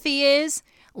philosophy is,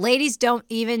 ladies, don't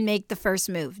even make the first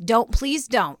move. Please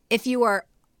don't. If you are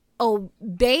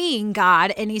obeying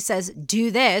God and he says, do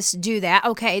this, do that,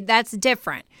 okay, that's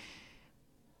different.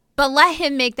 But let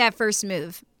him make that first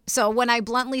move. So when I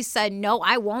bluntly said, no,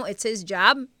 I won't, it's his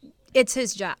job, it's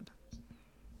his job.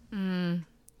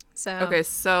 So okay,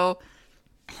 so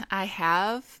I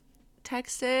have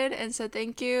texted and said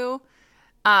thank you.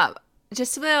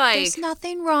 Just to be like, there's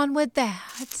nothing wrong with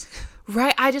that.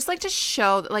 Right. I just like to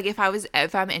show that, like,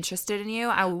 if I'm interested in you,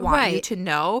 I want you to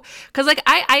know. Because, like,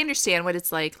 I understand what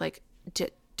it's like. Like,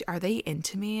 are they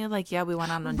into me? Like, yeah, we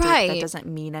went on a date. That doesn't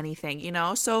mean anything, you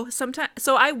know? So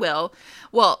I will.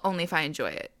 Well, only if I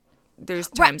enjoy it. There's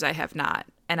times I have not.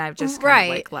 And I've just kind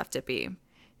of, like, left it be.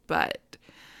 But,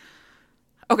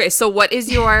 okay, so what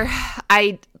is your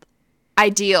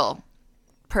ideal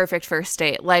perfect first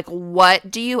date? Like, what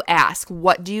do you ask?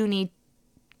 What do you need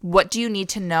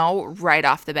to know right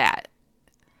off the bat?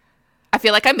 I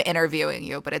feel like I'm interviewing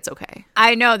you, but it's okay.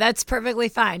 I know, that's perfectly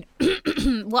fine.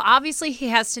 Well, obviously he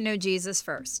has to know Jesus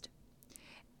first.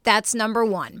 That's number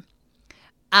one.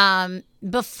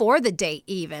 Before the date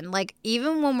even. Like,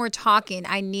 even when we're talking,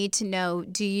 I need to know,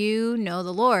 do you know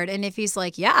the Lord? And if he's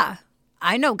like, yeah,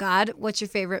 I know, God, what's your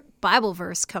favorite Bible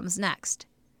verse comes next.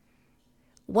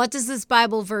 What does this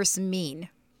Bible verse mean?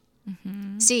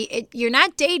 Mm-hmm. See, you're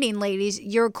not dating, ladies.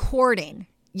 You're courting.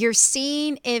 You're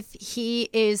seeing if he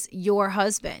is your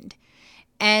husband.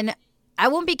 And I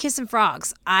won't be kissing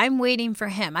frogs. I'm waiting for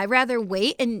him. I'd rather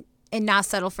wait and not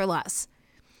settle for less.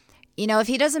 You know, if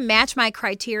he doesn't match my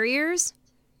criterias,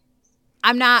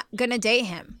 I'm not going to date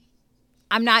him.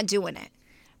 I'm not doing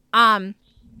it.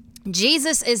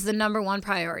 Jesus is the number one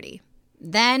priority.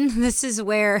 Then this is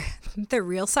where the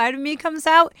real side of me comes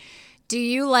out. Do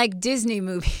you like Disney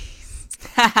movies?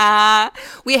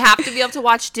 We have to be able to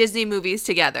watch Disney movies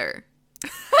together.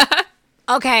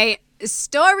 Okay,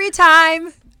 story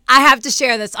time. I have to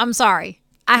share this. I'm sorry.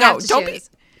 I have to share this.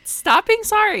 Stop being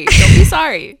sorry. Don't be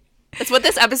sorry. That's what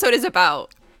this episode is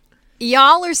about.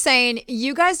 Y'all are saying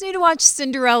you guys need to watch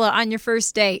Cinderella on your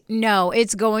first date. No,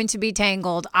 it's going to be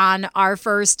Tangled on our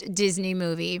first Disney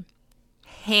movie.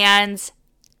 Hands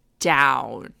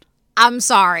down. I'm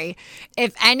sorry.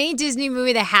 If any Disney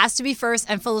movie that has to be first,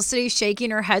 and Felicity's shaking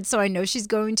her head, so I know she's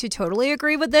going to totally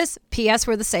agree with this. P.S.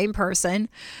 We're the same person.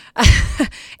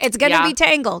 It's going to be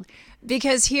Tangled.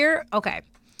 Because here, okay.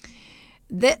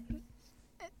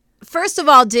 First of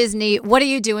all, Disney, what are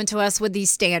you doing to us with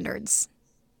these standards?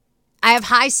 I have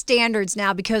high standards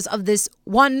now because of this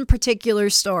one particular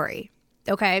story.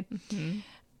 Okay. Mm-hmm.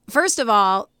 First of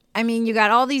all, I mean, you got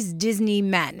all these Disney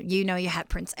men. You know, you had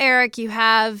Prince Eric, you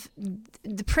have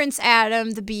the Prince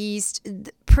Adam, the Beast,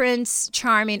 the Prince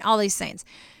Charming, all these things.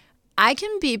 I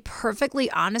can be perfectly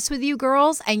honest with you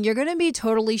girls, and you're going to be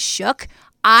totally shook.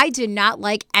 I did not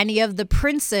like any of the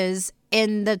princes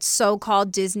in the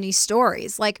so-called Disney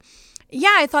stories. Like,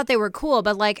 yeah, I thought they were cool,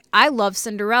 but like, I love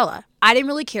Cinderella. I didn't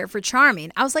really care for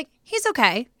Charming. I was like, he's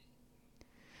okay.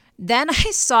 Then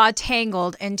I saw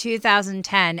Tangled in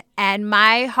 2010, and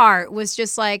my heart was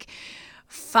just like,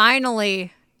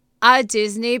 finally, a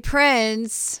Disney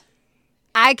prince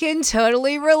I can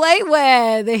totally relate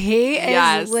with. He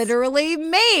is literally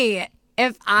me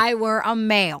if I were a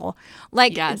male.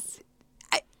 Like, yes.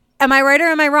 Am I right or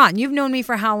am I wrong? You've known me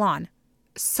for how long?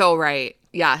 So right.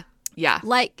 Yeah. Yeah.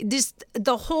 Like, just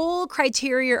the whole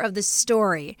criteria of the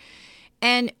story.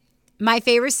 And my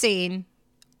favorite scene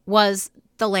was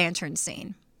the lantern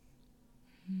scene.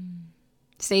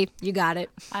 See, you got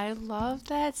it. I love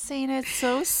that scene. It's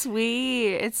so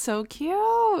sweet. It's so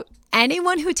cute.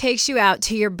 Anyone who takes you out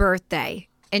to your birthday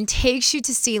and takes you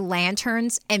to see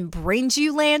lanterns and brings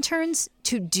you lanterns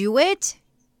to do it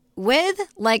with,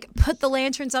 like, put the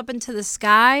lanterns up into the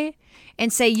sky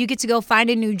and say you get to go find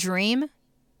a new dream.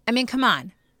 I mean, come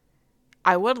on.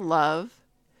 I would love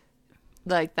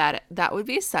like that. That would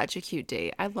be such a cute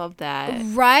date. I love that.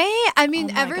 Right? I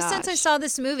mean, ever since I saw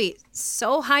this movie,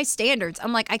 so high standards.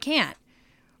 I'm like, I can't.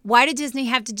 Why did Disney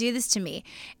have to do this to me?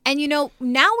 And, you know,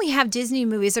 now we have Disney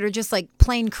movies that are just like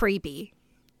plain creepy.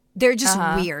 They're just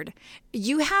weird.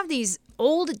 You have these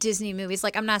old Disney movies.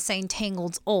 Like, I'm not saying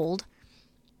Tangled's old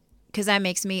because that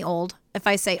makes me old. If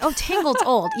I say, oh, Tangled's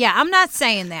old. Yeah, I'm not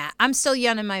saying that. I'm still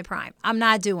young in my prime. I'm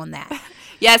not doing that.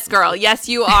 Yes, girl. Yes,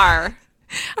 you are.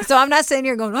 So I'm not saying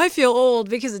you're going, I feel old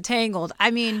because of Tangled.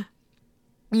 I mean,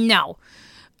 no.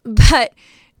 But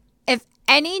if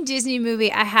any Disney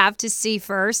movie I have to see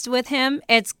first with him,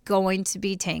 it's going to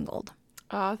be Tangled.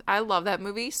 I love that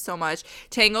movie so much.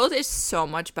 Tangled is so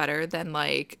much better than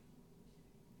like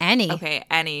any. Okay,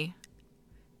 any.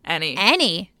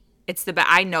 It's the best.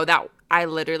 I know that. I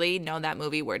literally know that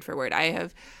movie word for word. I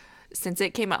have, since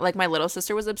it came out, like my little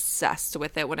sister was obsessed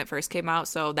with it when it first came out.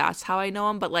 So that's how I know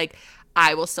him. But like,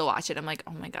 I will still watch it. I'm like,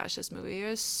 oh my gosh, this movie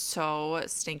is so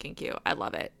stinking cute. I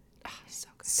love it. Oh, so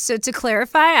good. So to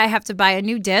clarify, I have to buy a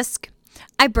new disc.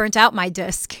 I burnt out my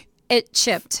disc. It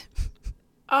chipped.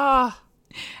 Oh.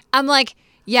 I'm like,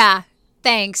 yeah,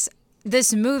 thanks.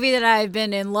 This movie that I've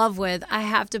been in love with, I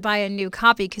have to buy a new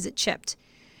copy because it chipped.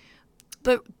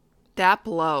 But that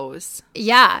blows.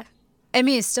 Yeah. I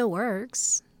mean, it still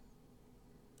works.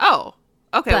 Oh,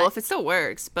 okay. Well, if it still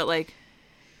works, but like.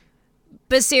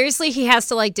 But seriously, he has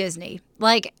to like Disney.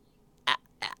 Like,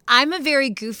 I'm a very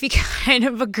goofy kind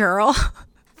of a girl.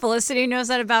 Felicity knows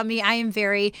that about me. I am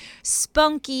very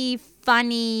spunky,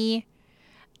 funny.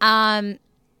 Nothing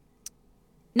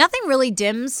really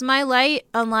dims my light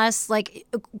unless, like,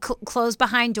 closed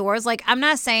behind doors. Like, I'm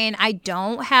not saying I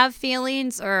don't have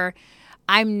feelings or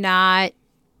I'm not,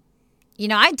 you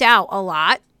know, I doubt a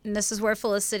lot. And this is where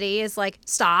Felicity is like,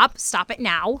 stop it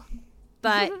now.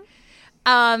 But,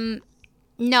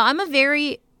 no, I'm a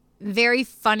very, very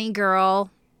funny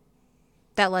girl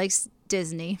that likes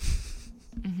Disney.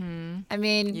 Mm-hmm. I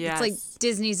mean, It's like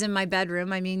Disney's in my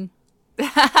bedroom. I mean,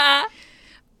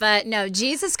 But no,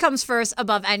 Jesus comes first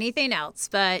above anything else.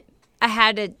 But I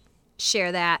had to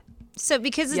share that. So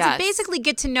because it's basically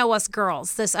get to know us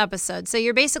girls, this episode. So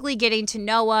you're basically getting to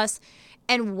know us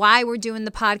and why we're doing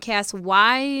the podcast,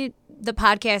 why the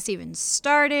podcast even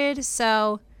started.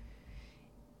 So,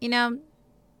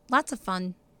 lots of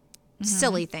fun,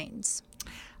 silly things.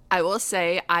 I will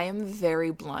say I am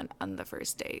very blunt on the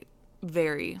first date.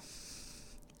 Very.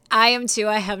 I am too.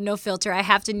 I have no filter. I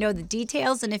have to know the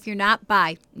details. And if you're not,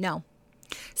 bye. No.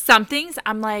 Some things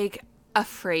I'm like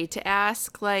afraid to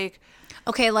ask. Like,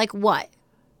 okay, like what?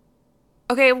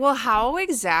 Okay, well, how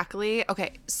exactly?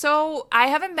 Okay, so I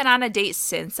haven't been on a date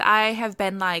since I have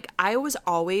been like, I was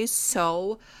always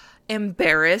so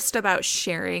embarrassed about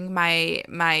sharing my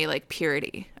like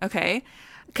purity, okay?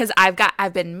 Because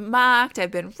I've been mocked,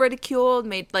 I've been ridiculed,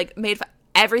 made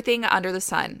everything under the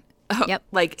sun. Yep.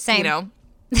 Like, same.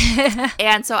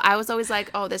 And so I was always like,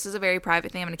 oh, this is a very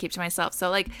private thing I'm going to keep to myself. So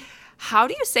like, how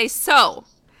do you say, so,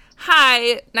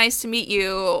 hi, nice to meet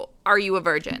you, are you a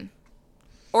virgin?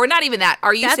 Or not even that.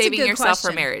 Are you saving yourself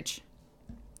for marriage?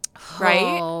 Right?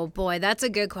 Oh boy, that's a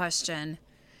good question.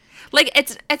 Like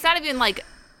it's not even like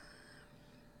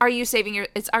are you saving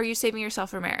yourself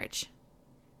for marriage?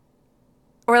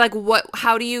 Or like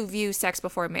how do you view sex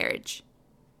before marriage?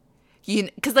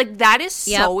 Cuz like that is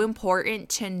so important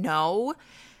to know.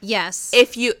 Yes.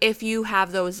 If you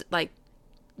have those like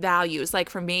values, like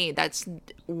for me that's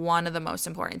one of the most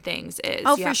important things is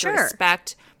you have to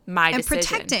respect my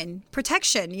decision.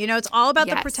 Protection. It's all about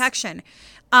the protection.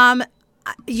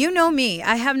 You know me.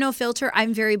 I have no filter.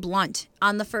 I'm very blunt.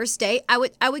 On the first date, I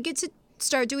would get to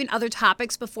start doing other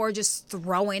topics before just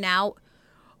throwing out,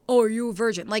 oh, are you a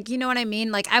virgin? Like, you know what I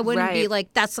mean? Like, I wouldn't be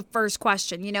like, that's the first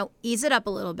question. Ease it up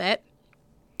a little bit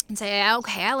and say,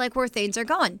 okay, I like where things are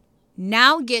going.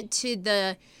 Now get to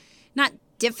the not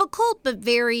difficult, but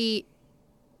very,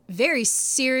 very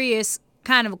serious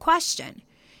kind of a question.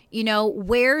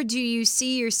 Where do you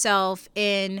see yourself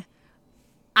in,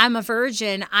 I'm a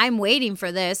virgin, I'm waiting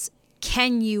for this.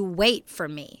 Can you wait for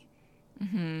me?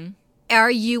 Mm-hmm.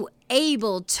 Are you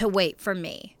able to wait for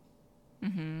me?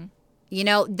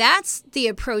 Mm-hmm. That's the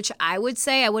approach I would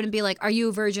say. I wouldn't be like, are you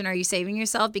a virgin? Are you saving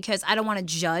yourself? Because I don't want to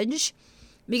judge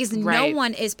because no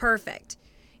one is perfect.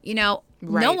 No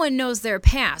one knows their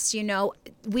past.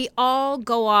 We all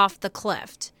go off the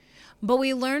cliff. But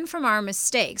we learn from our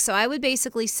mistakes. So I would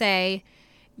basically say,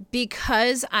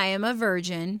 because I am a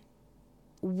virgin,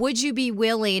 would you be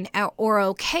willing or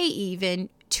okay even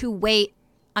to wait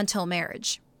until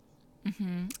marriage?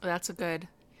 Mm-hmm. That's a good.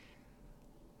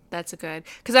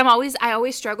 Because I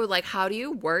always struggle with like, how do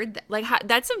you word that? Like,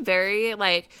 that's a very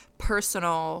like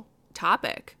personal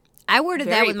topic. I worded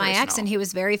that with my ex and he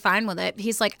was very fine with it.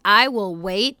 He's like, I will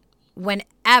wait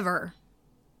whenever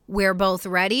we're both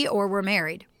ready or we're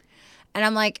married. And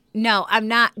I'm like, no, I'm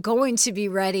not going to be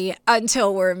ready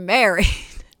until we're married.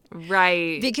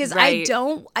 Right. Because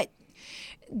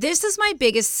this is my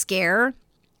biggest scare.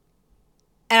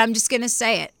 And I'm just going to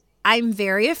say it. I'm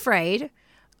very afraid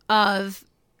of,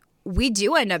 we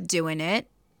do end up doing it.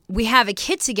 We have a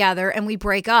kid together and we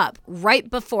break up right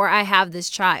before I have this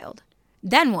child.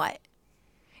 Then what?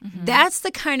 Mm-hmm. That's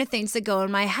the kind of things that go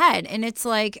in my head. And it's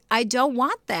like, I don't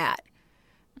want that.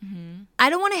 Mm-hmm. I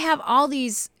don't want to have all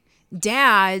these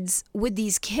dads with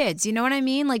these kids. You know what I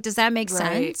mean? Like, does that make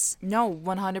sense? No,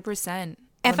 100%.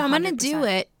 If I'm going to do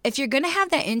it, if you're going to have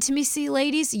that intimacy,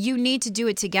 ladies, you need to do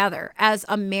it together as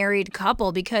a married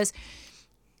couple because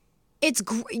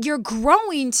you're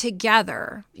growing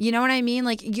together. You know what I mean?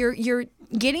 Like you're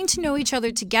getting to know each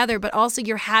other together, but also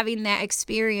you're having that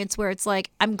experience where it's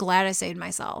like, I'm glad I saved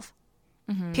myself.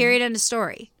 Mm-hmm. Period. End of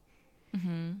story.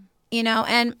 Mm-hmm.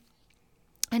 And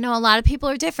I know a lot of people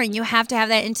are different. You have to have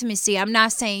that intimacy. I'm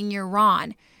not saying you're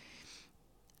wrong.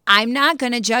 I'm not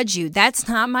going to judge you. That's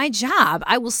not my job.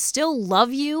 I will still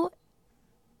love you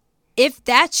if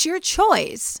that's your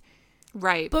choice.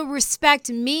 Right. But respect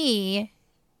me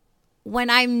when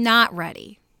I'm not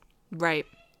ready. Right.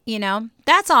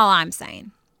 That's all I'm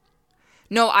saying.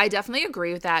 No, I definitely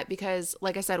agree with that because,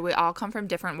 like I said, we all come from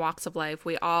different walks of life.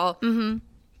 We all,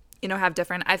 have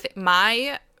different, I think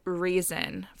my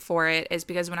reason for it is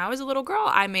because when I was a little girl,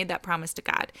 I made that promise to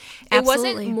God.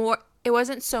 Absolutely. It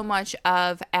wasn't so much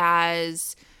of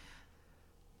as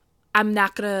I'm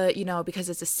not gonna, because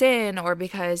it's a sin or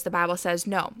because the Bible says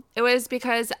no. It was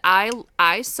because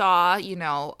I saw,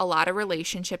 a lot of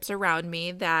relationships around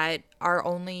me that are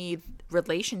only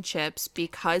relationships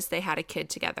because they had a kid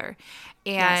together.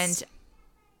 And,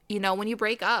 when you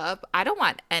break up, I don't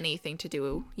want anything to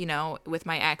do, with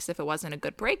my ex if it wasn't a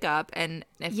good breakup. And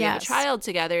if we have a child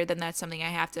together, then that's something I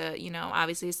have to,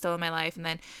 obviously he's still in my life. And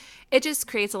then it just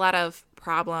creates a lot of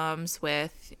problems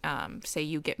with, say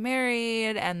you get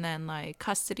married and then like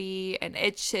custody and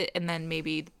and then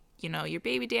maybe, your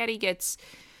baby daddy gets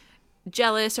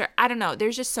jealous or I don't know.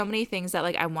 There's just so many things that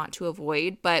like I want to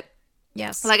avoid. But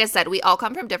yes, like I said, we all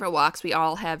come from different walks. We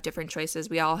all have different choices.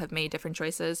 We all have made different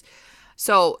choices.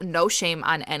 So no shame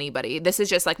on anybody. This is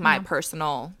just like my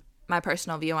personal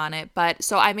view on it. But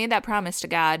so I made that promise to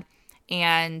God,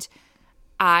 and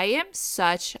I'm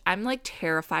like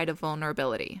terrified of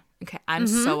vulnerability. Okay. I'm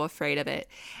so afraid of it.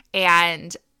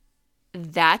 And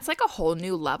that's like a whole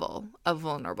new level of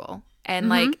vulnerable. And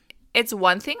like, it's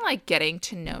one thing like getting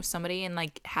to know somebody and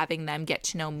like having them get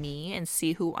to know me and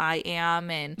see who I am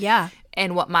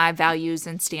and what my values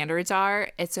and standards are.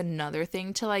 It's another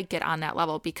thing to like get on that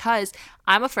level because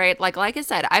I'm afraid, like I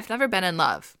said, I've never been in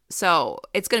love. So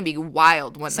it's going to be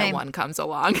wild when that one comes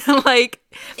along. Like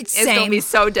it's going to be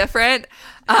so different,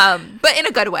 but in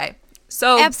a good way.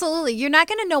 So absolutely. You're not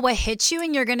going to know what hits you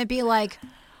and you're going to be like,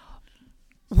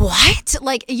 what?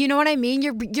 Like, you know what I mean?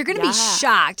 You're going to be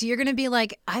shocked. You're going to be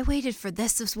like, I waited for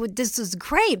this. This was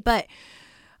great, but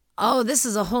this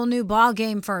is a whole new ball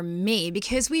game for me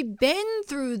because we've been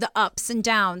through the ups and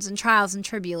downs and trials and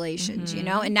tribulations,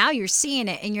 and now you're seeing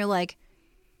it and you're like,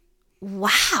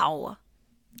 wow.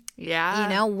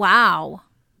 Yeah. Wow.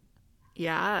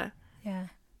 Yeah. Yeah.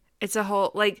 It's a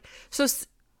whole like, so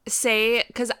say,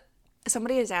 because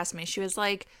somebody has asked me, she was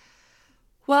like,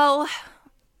 well,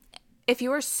 if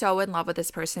you were so in love with this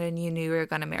person and you knew you were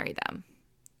going to marry them,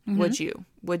 would you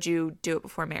do it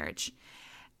before marriage?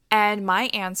 And my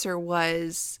answer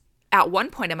was, at one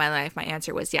point in my life, my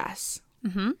answer was yes.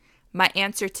 My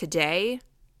answer today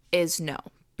is no,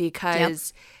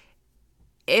 because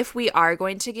if we are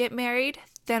going to get married,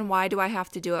 then why do I have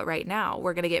to do it right now?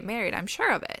 We're going to get married. I'm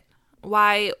sure of it.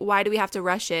 Why do we have to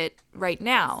rush it right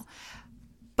now?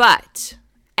 But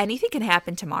anything can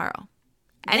happen tomorrow.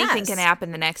 Anything can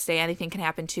happen the next day. Anything can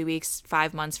happen 2 weeks,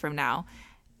 5 months from now.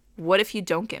 What if you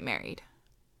don't get married?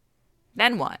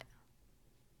 Then what?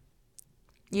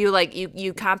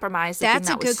 You compromise the thing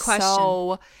that was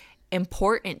so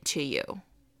important to you.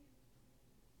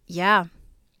 Yeah.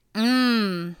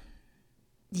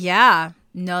 Yeah.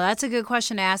 No, that's a good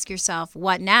question to ask yourself.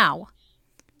 What now?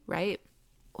 Right.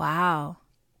 Wow.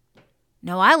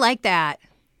 No, I like that.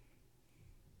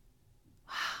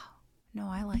 Wow. No,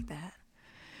 I like that.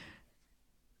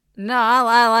 No,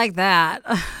 I like that.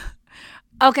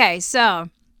 Okay, so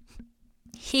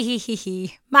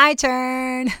my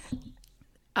turn.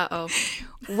 Uh-oh.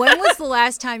 When was the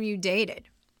last time you dated?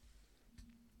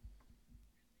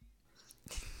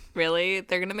 Really?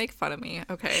 They're going to make fun of me.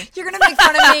 Okay. You're going to make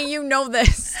fun of me. You know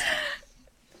this.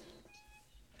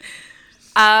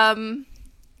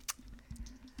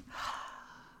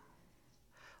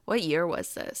 What year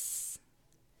was this?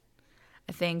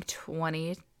 I think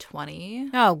 2020.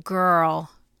 Oh,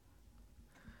 girl.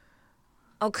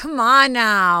 Oh, come on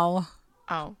now.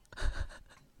 Oh.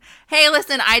 Hey,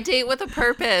 listen, I date with a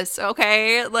purpose,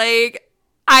 okay? Like,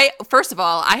 first of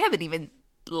all, I haven't even,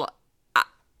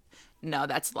 no,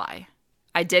 that's a lie.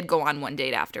 I did go on one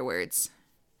date afterwards,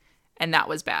 and that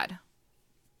was bad.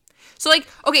 So, like,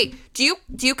 okay, do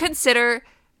you consider,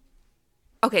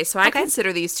 okay, so I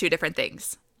consider these two different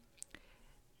things.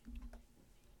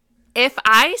 If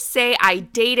I say I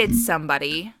dated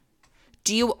somebody,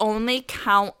 do you only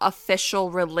count official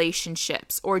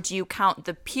relationships, or do you count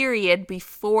the period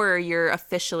before you're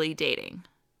officially dating?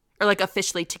 Or like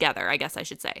officially together, I guess I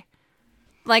should say.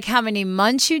 Like how many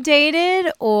months you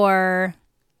dated or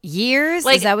years?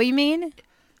 Like, is that what you mean?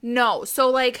 No. So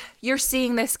like you're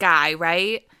seeing this guy,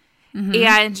 right?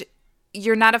 And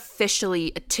you're not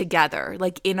officially together,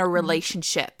 like in a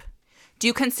relationship. Do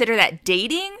you consider that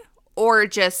dating or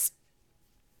just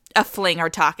a fling or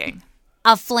talking?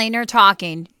 A fling or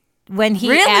talking. When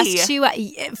he asks you,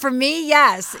 for me,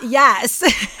 yes.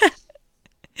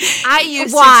 I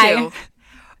used to.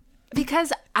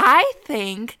 Because I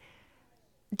think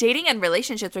dating and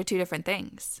relationships are two different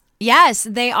things. Yes,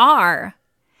 they are.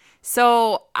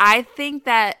 So I think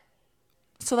that,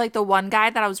 so like the one guy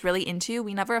that I was really into,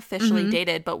 we never officially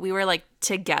dated, but we were like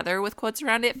together with quotes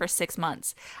around it for 6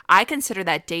 months. I consider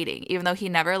that dating, even though he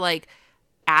never like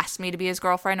asked me to be his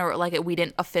girlfriend or like we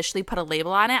didn't officially put a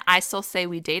label on it. I still say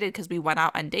we dated because we went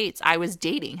out on dates. I was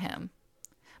dating him,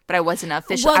 but I wasn't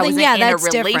official. I wasn't in a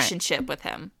relationship with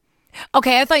him.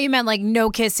 Okay, I thought you meant like no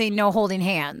kissing, no holding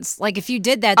hands. Like if you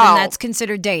did that, then that's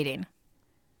considered dating.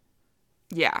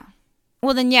 Yeah.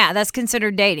 Well, then yeah, that's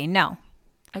considered dating. No.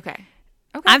 Okay.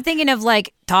 I'm thinking of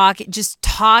like just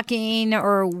talking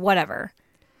or whatever.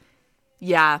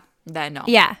 Yeah. Then no.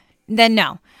 Yeah. Then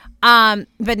no.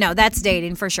 But no, that's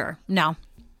dating for sure. No.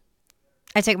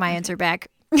 I take my answer back.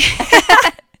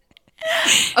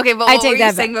 Okay, but what were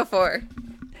you saying before?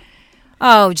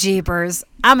 Oh, jeepers.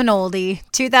 I'm an oldie.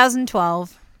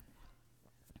 2012.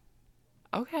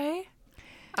 Okay.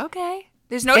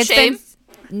 There's no shame.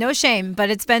 No shame, but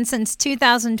it's been since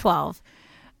 2012.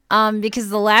 Because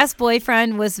the last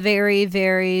boyfriend was very,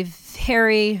 very,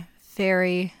 very,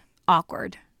 very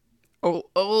awkward.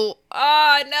 No.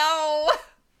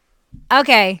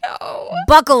 Okay. No.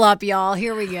 Buckle up, y'all.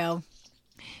 Here we go.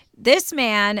 This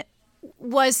man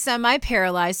was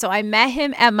semi-paralyzed, so I met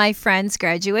him at my friend's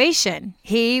graduation.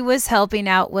 He was helping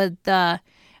out with the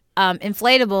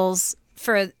inflatables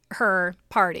for her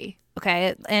party,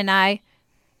 okay? And I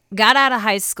got out of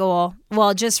high school,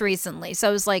 well, just recently. So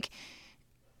it was like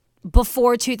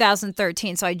before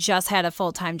 2013, so I just had a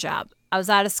full-time job. I was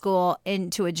out of school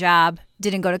into a job,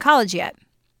 didn't go to college yet.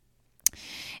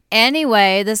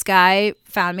 Anyway, this guy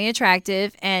found me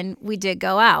attractive, and we did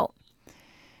go out.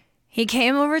 He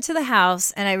came over to the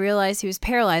house, and I realized he was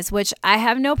paralyzed, which I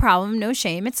have no problem, no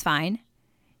shame, it's fine.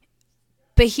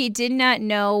 But he did not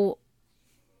know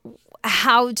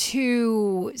how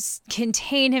to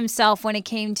contain himself when it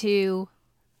came to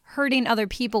hurting other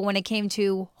people, when it came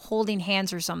to holding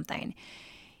hands or something.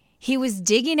 He was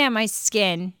digging at my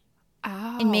skin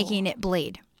and making it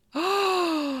bleed.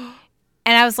 And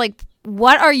I was like,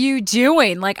 what are you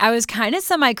doing? Like, I was kind of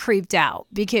semi-creeped out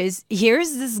because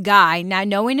here's this guy not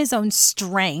knowing his own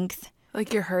strength.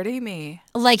 Like, you're hurting me.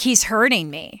 Like, he's hurting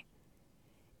me.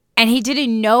 And he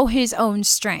didn't know his own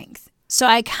strength. So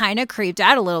I kind of creeped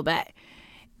out a little bit.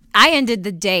 I ended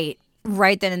the date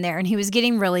right then and there, and he was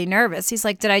getting really nervous. He's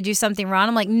like, did I do something wrong?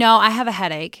 I'm like, no, I have a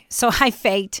headache. So I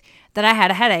faked that I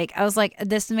had a headache. I was like,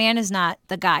 this man is not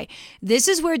the guy. This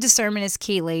is where discernment is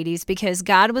key, ladies, because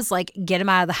God was like, get him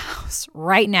out of the house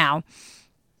right now.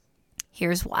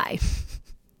 Here's why.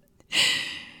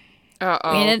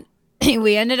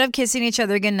 We ended up kissing each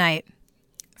other goodnight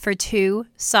for 2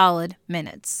 solid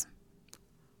minutes.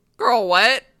 Girl,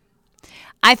 what?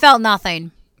 I felt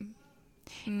nothing.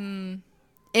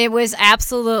 It was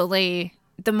absolutely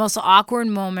the most awkward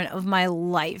moment of my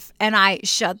life. And I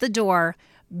shut the door,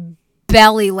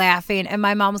 belly laughing. And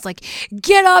my mom was like,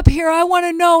 get up here. I want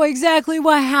to know exactly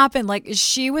what happened. Like,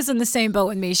 she was in the same boat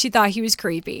with me. She thought he was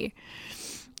creepy.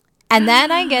 And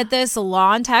then I get this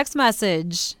long text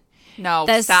message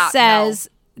that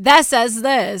says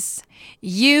this: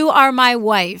 you are my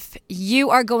wife. You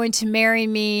are going to marry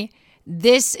me.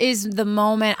 This is the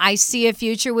moment. I see a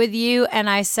future with you. And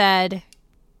I said,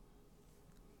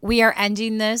 we are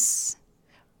ending this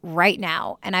right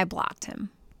now. And I blocked him.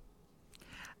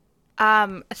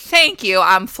 Thank you.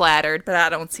 I'm flattered, but I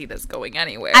don't see this going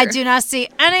anywhere. I do not see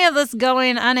any of this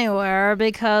going anywhere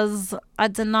because I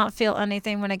did not feel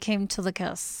anything when it came to the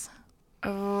kiss.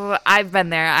 Oh, I've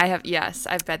been there. Yes,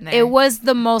 I've been there. It was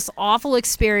the most awful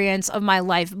experience of my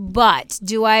life, but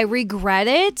do I regret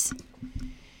it?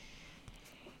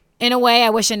 In a way, I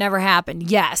wish it never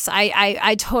happened. Yes,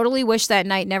 I totally wish that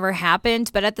night never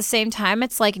happened. But at the same time,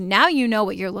 it's like, now you know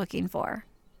what you're looking for.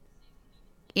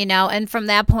 You know, and from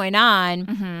that point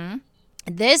on,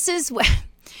 this is what...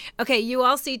 Okay, you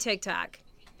all see TikTok.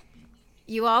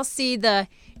 You all see the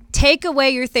take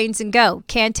away your things and go.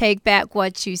 Can't take back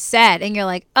what you said. And you're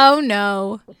like, oh,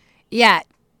 no. Yeah,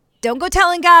 don't go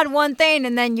telling God one thing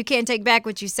and then you can't take back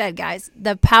what you said, guys.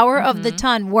 The power of the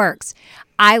tongue works.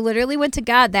 I literally went to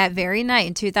God that very night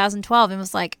in 2012 and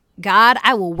was like, God,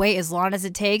 I will wait as long as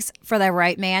it takes for the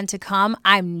right man to come.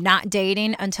 I'm not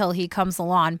dating until he comes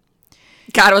along.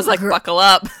 God was like, buckle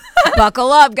up.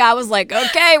 Buckle up. God was like,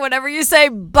 okay, whatever you say,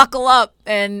 buckle up.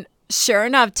 And sure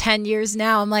enough, 10 years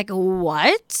now, I'm like,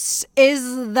 what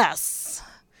is this?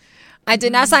 I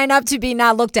did not sign up to be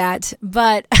not looked at,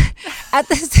 but at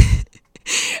this...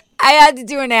 I had to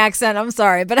do an accent. I'm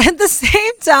sorry. But at the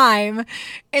same time,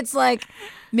 it's like,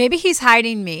 maybe he's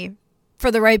hiding me for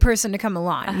the right person to come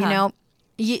along. You know,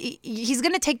 he's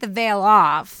going to take the veil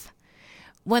off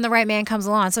when the right man comes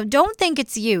along. So don't think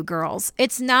it's you, girls.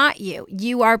 It's not you.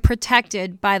 You are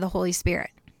protected by the Holy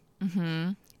Spirit.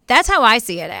 That's how I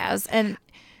see it as. And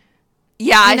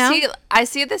yeah, I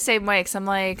see it the same way. Because I'm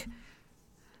like,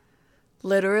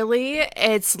 literally,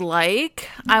 it's like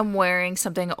I'm wearing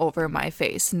something over my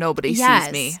face. Nobody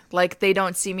sees me. Like, they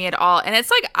don't see me at all. And it's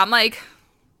like, I'm like...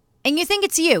 And you think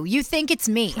it's you. You think it's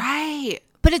me. Right.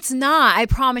 But it's not. I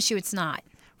promise you it's not.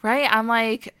 Right? I'm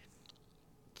like,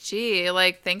 gee,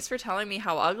 like, thanks for telling me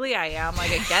how ugly I am.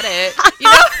 Like, I get it. You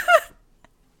know?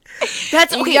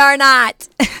 That's okay. You're not.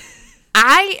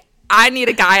 I need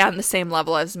a guy on the same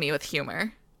level as me with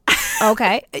humor.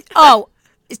 Okay. Oh,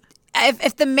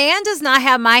 if the man does not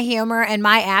have my humor and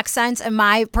my accents and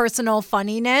my personal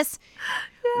funniness,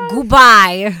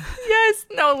 goodbye. Yes.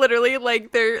 No, literally,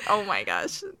 like they're. Oh my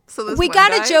gosh. So this We one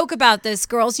gotta guy, joke about this,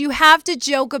 girls. You have to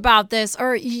joke about this,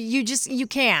 or you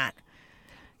can't.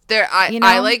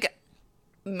 I like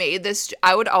made this.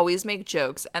 I would always make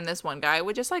jokes, and this one guy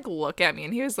would just like look at me,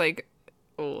 and he was like,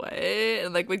 "What?"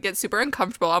 And like would get super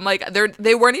uncomfortable. I'm like,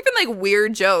 they weren't even like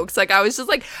weird jokes. Like I was just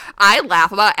like, I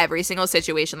laugh about every single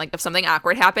situation. Like if something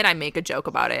awkward happened, I make a joke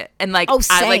about it, and like same.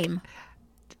 I like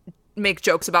make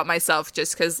jokes about myself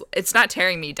just because it's not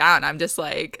tearing me down. I'm just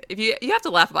like, if you have to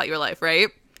laugh about your life, right?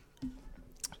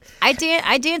 I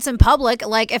dance in public.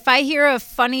 Like if I hear a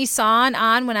funny song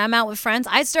on when I'm out with friends,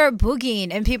 I start boogieing,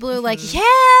 and people are like, "Yeah,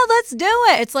 let's do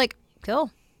it." It's like, cool.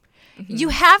 You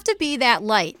have to be that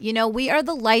light. You know, we are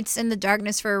the lights in the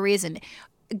darkness for a reason.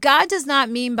 God does not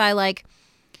mean by like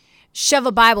shove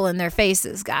a Bible in their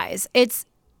faces, guys. It's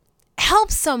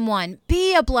help someone,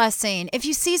 be a blessing. If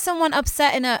you see someone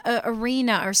upset in a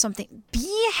arena or something,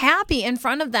 be happy in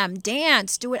front of them,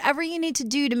 dance, do whatever you need to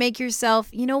do to make yourself,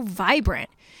 vibrant.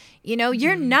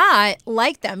 You're not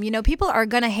like them. People are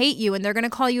going to hate you and they're going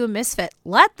to call you a misfit.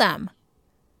 Let them.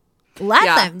 Let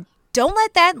them. Don't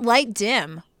let that light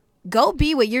dim. Go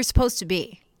be what you're supposed to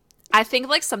be. I think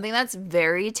like something that's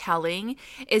very telling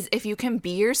is if you can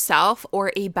be yourself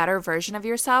or a better version of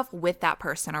yourself with that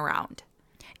person around.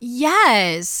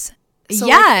 Yes. So,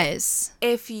 yes.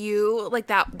 Like, if you like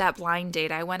that blind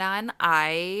date I went on,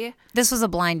 This was a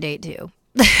blind date too.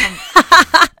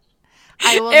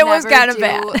 It was kind of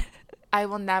bad. I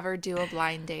will never do a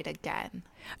blind date again.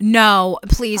 No,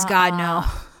 please, God, no.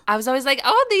 I was always like,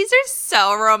 oh, these are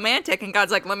so romantic. And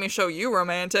God's like, let me show you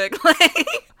romantic.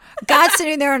 God's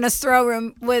sitting there in a throw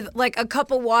room with like a cup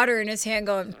of water in his hand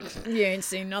going, you ain't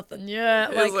seen nothing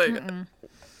yet. Like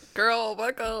girl,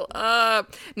 buckle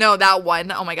up. No, that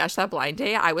one, oh my gosh, that blind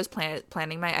date, I was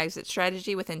planning my exit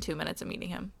strategy within 2 minutes of meeting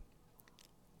him.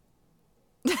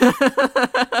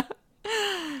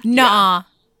 Nah.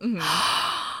 Mm-hmm.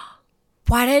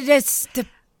 Why did the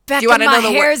back of my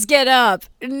hairs get up?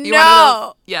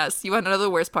 No. Yes. You want to know the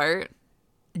worst part?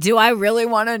 Do I really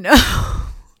want to know?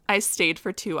 I stayed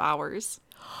for 2 hours.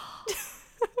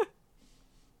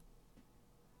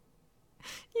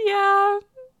 Yeah.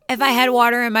 If I had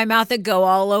water in my mouth, it'd go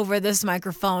all over this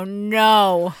microphone.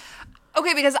 No.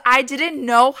 Okay, because I didn't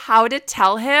know how to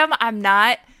tell him I'm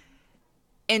not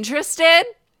interested.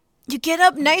 You get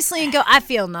up nicely and go, I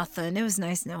feel nothing. It was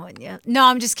nice knowing you. No,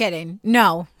 I'm just kidding.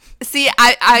 No. See,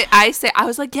 I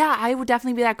was like, yeah, I would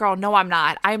definitely be that girl. No, I'm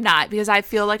not. I'm not, because I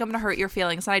feel like I'm going to hurt your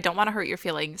feelings, and I don't want to hurt your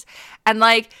feelings. And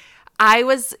like, I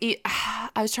was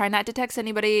trying not to text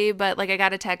anybody, but like I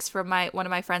got a text from one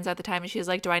of my friends at the time, and she was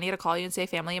like, do I need to call you and say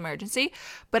family emergency?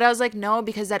 But I was like, no,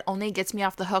 because that only gets me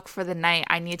off the hook for the night.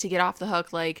 I need to get off the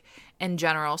hook, like, in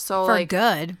general. So for like,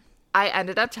 good. I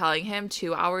ended up telling him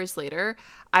 2 hours later.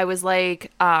 I was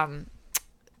like, I'm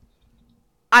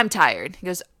tired. He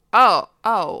goes,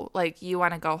 oh, like, you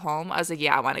want to go home? I was like,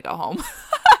 yeah, I want to go home. And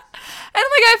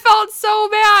like, I felt so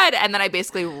bad. And then I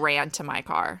basically ran to my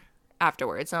car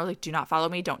afterwards. And I was like, do not follow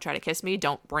me. Don't try to kiss me.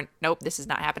 Nope, this is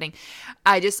not happening.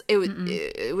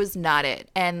 It was not it.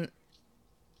 And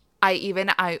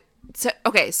so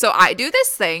I do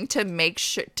this thing to make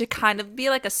sure, to kind of be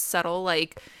like a subtle,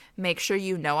 like, make sure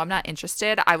I'm not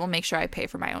interested. I will make sure I pay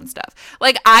for my own stuff.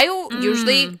 Like, I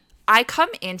come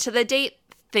into the date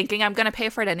thinking I'm going to pay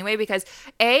for it anyway, because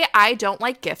I don't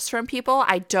like gifts from people.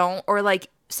 Or like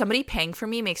somebody paying for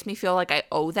me makes me feel like I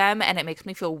owe them, and it makes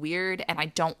me feel weird, and I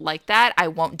don't like that. I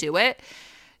won't do it.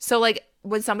 So like,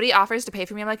 when somebody offers to pay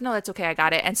for me, I'm like, no, that's okay, I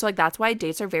got it. And so like, that's why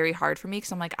dates are very hard for me,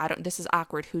 because I'm like, this is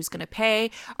awkward. Who's going to pay?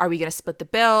 Are we going to split the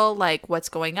bill? Like, what's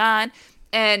going on?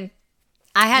 And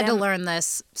I had to learn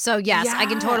this. So yes, I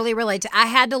can totally relate to. I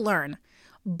had to learn,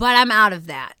 but I'm out of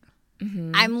that.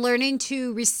 Mm-hmm. I'm learning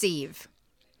to receive.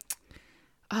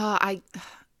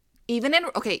 Even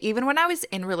when I was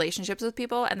in relationships with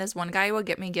people, and this one guy would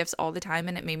get me gifts all the time,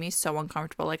 and it made me so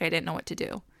uncomfortable. Like, I didn't know what to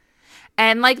do.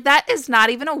 And like, that is not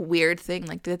even a weird thing.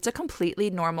 Like, that's a completely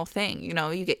normal thing. You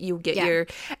get your,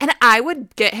 and I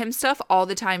would get him stuff all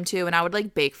the time too. And I would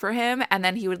like bake for him, and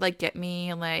then he would like get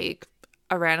me like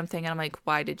a random thing, and I'm like,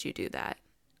 why did you do that?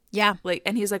 Yeah. Like,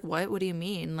 and he's like, what do you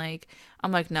mean? Like,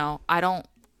 I'm like, no, I don't.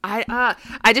 I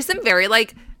just am very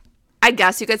like, I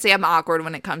guess you could say I'm awkward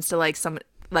when it comes to like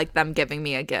them giving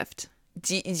me a gift.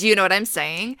 Do you know what I'm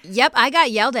saying? Yep. I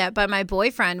got yelled at by my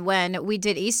boyfriend when we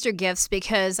did Easter gifts,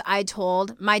 because I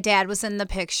told my dad was in the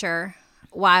picture.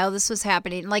 while this was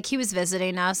happening. Like, he was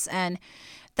visiting us, and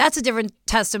that's a different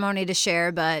testimony to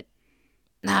share, but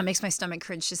it makes my stomach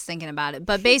cringe just thinking about it.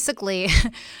 But basically,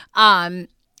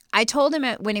 I told him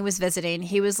when he was visiting,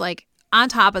 he was like on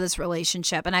top of this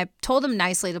relationship, and I told him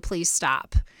nicely to please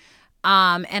stop.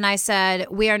 And I said,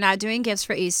 we are not doing gifts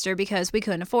for Easter because we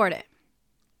couldn't afford it.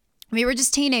 We were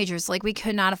just teenagers, like we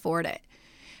could not afford it.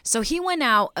 So he went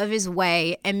out of his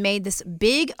way and made this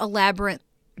big elaborate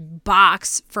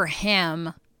box for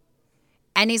him.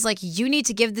 And he's like, you need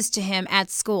to give this to him at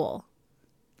school.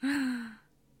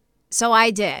 So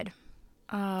I did.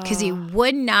 Because he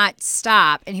would not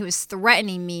stop, and he was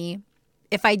threatening me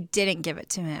if I didn't give it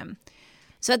to him.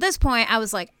 So at this point, I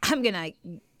was like, I'm going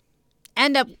to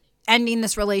end up ending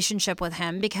this relationship with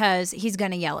him because he's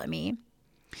going to yell at me.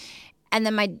 And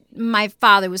then my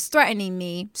father was threatening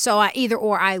me, so either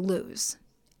or I lose.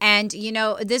 And, you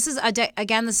know, this is,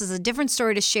 this is a different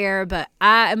story to share, but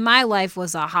my life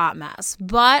was a hot mess.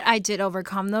 But I did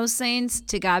overcome those things.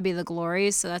 To God be the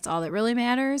glory, so that's all that really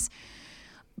matters.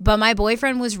 But my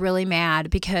boyfriend was really mad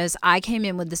because I came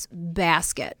in with this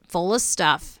basket full of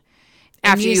stuff.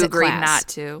 After you agreed not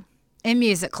to. In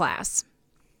music class.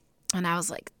 And I was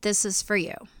like, this is for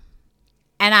you.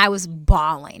 And I was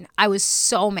bawling. I was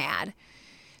so mad.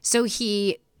 So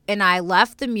he and I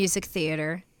left the music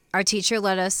theater. Our teacher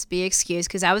let us be excused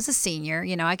because I was a senior.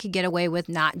 You know, I could get away with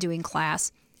not doing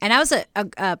class. And I was a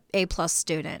A+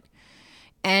 student.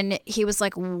 And he was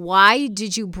like, why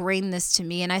did you bring this to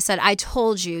me? And I said, I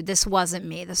told you this wasn't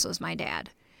me. This was my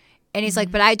dad. And he's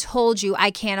like, but I told you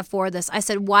I can't afford this. I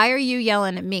said, why are you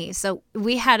yelling at me? So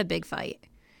we had a big fight.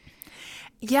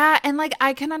 Yeah, and like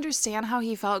I can understand how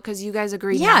he felt because you guys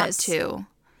agreed not to.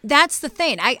 That's the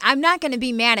thing. I'm not going to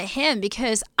be mad at him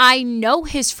because I know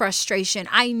his frustration.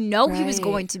 I know he was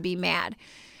going to be mad.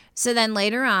 So then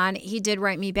later on, he did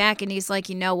write me back and he's like,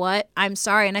 you know what? I'm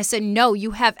sorry. And I said, no,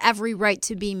 you have every right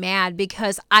to be mad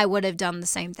because I would have done the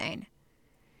same thing.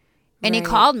 And he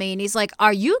called me and he's like,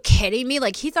 are you kidding me?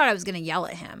 Like, he thought I was going to yell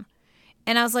at him.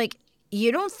 And I was like,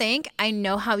 you don't think I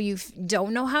know how you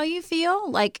don't know how you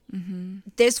feel? Like,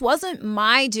 this wasn't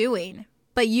my doing,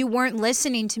 but you weren't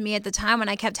listening to me at the time when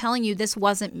I kept telling you this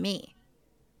wasn't me.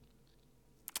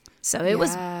 So it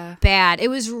was bad. It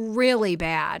was really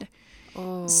bad.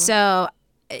 Oh. So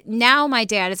now my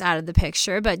dad is out of the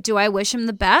picture, but do I wish him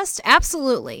the best?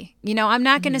 Absolutely. You know, I'm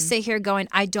not going to sit here going,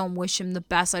 I don't wish him the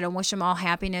best. I don't wish him all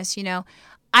happiness. You know,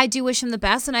 I do wish him the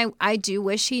best, and I do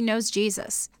wish he knows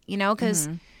Jesus, you know, because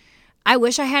I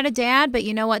wish I had a dad, but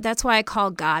you know what? That's why I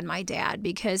call God my dad,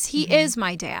 because he is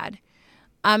my dad.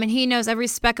 And he knows every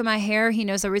speck of my hair. He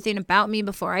knows everything about me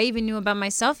before I even knew about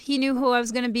myself. He knew who I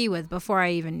was going to be with before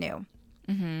I even knew.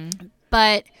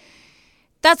 But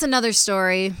that's another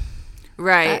story.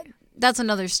 Right. That's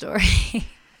another story.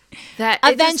 That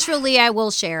eventually I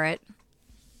will share it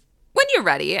when you're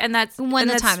ready, and when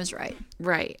the time is right.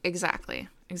 Right. Exactly.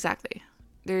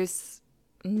 There's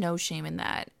no shame in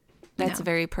that. That's a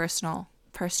very personal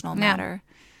matter.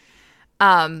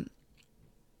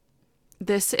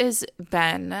 This has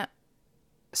been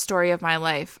story of my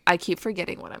life. I keep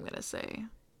forgetting what I'm going to say.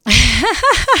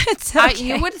 It's okay.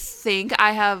 You would think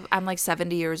I'm like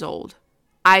 70 years old.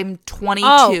 I'm 22.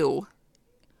 Oh.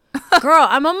 Girl,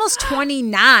 I'm almost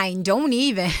 29. Don't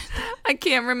even. I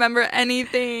can't remember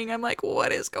anything. I'm like,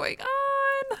 what is going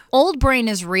on? Old brain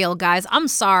is real, guys. I'm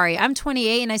sorry. I'm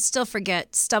 28 and I still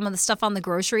forget some of the stuff on the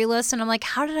grocery list. And I'm like,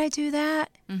 how did I do that?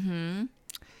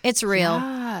 It's real.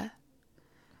 Yeah.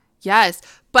 Yes.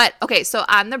 But, okay, so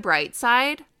on the bright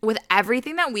side, with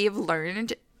everything that we've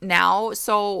learned now,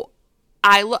 so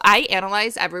I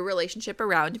analyze every relationship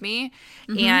around me,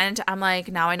 and I'm like,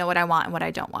 now I know what I want and what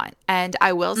I don't want. And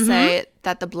I will say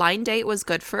that the blind date was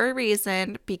good for a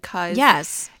reason, because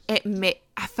I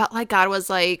felt like God was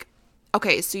like,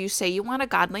 okay, so you say you want a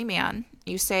godly man.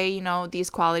 You say, you know, these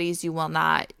qualities you will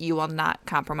not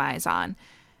compromise on.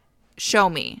 Show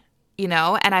me. You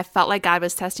know, and I felt like God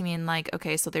was testing me and like,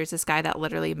 okay, so there's this guy that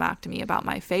literally mocked me about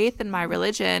my faith and my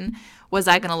religion. Was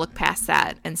I going to look past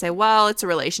that and say, well, it's a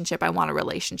relationship. I want a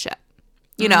relationship,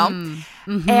 you know?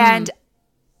 And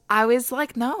I was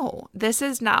like, no, this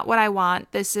is not what I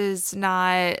want. This is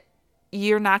not,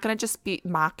 you're not going to just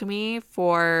mock me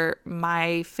for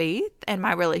my faith and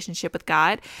my relationship with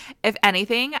God. If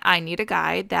anything, I need a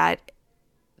guy that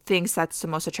thinks that's the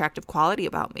most attractive quality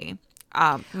about me.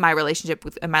 My relationship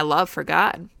with and my love for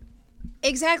God.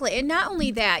 Exactly. And not only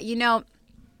that, you know,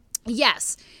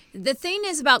 yes, the thing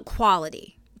is about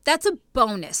quality. That's a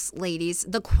bonus, ladies.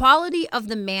 The quality of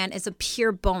the man is a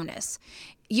pure bonus.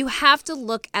 You have to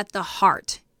look at the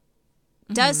heart.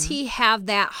 Does he have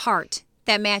that heart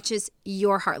that matches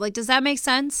your heart. Like, does that make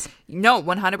sense? No,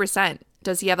 100%.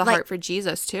 Does he have a heart for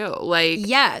Jesus too? Like,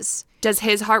 yes. Does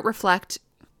his heart reflect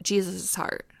Jesus'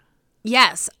 heart?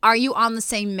 Yes. Are you on the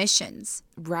same missions?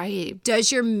 Right.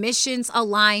 Does your missions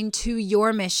align to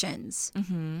your missions?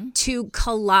 To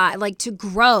collide, like to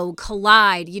grow,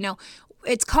 collide. You know,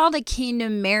 it's called a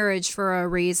kingdom marriage for a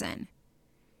reason.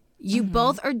 You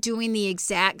both are doing the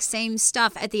exact same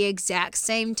stuff at the exact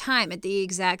same time, at the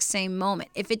exact same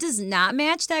moment. If it does not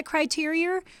match that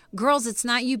criteria, girls, it's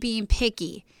not you being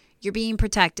picky. You're being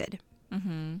protected.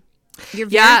 You're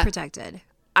very protected.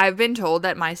 I've been told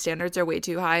that my standards are way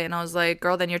too high. And I was like,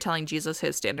 girl, then you're telling Jesus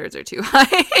his standards are too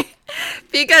high.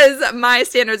 Because my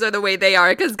standards are the way they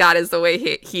are because God is the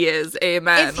way he is.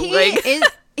 Amen. If he is,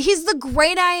 he's the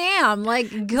great I am. Like,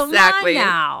 come on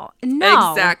now.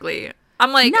 No. Exactly.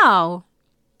 I'm like, no.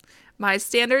 My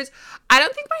standards, I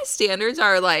don't think my standards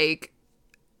are like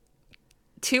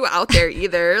too out there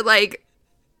either. Like,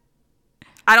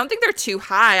 I don't think they're too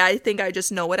high. I think I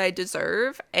just know what I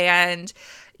deserve. And,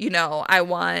 you know, I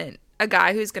want a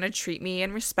guy who's going to treat me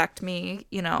and respect me,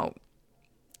 you know.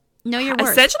 Know your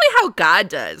worth. Essentially how God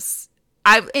does.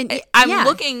 I'm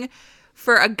looking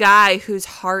for a guy whose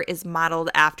heart is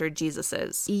modeled after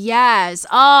Jesus's. Yes.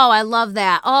 Oh, I love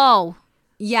that. Oh,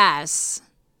 yes.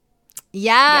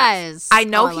 Yes. I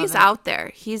know he's out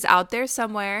there. He's out there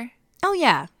somewhere. Oh,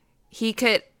 yeah. He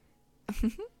could.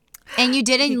 And you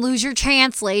didn't lose your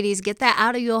chance, ladies. Get that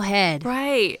out of your head.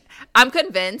 Right. I'm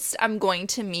convinced I'm going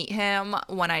to meet him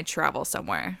when I travel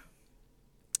somewhere.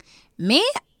 Me?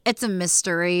 It's a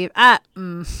mystery.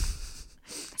 Sometimes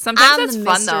I'm it's the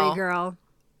fun, mystery though. Girl.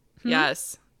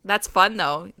 Yes. That's fun,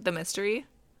 though. The mystery.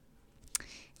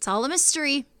 It's all a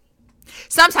mystery.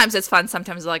 Sometimes it's fun.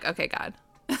 Sometimes it's like, okay, God.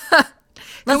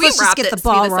 Let's just get the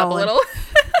ball rolling. A little?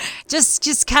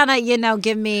 just kind of, you know,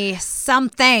 give me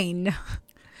something.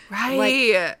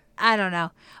 Right. Like, I don't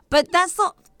know. But that's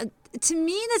to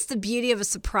me, that's the beauty of a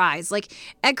surprise. Like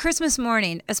at Christmas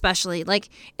morning, especially, like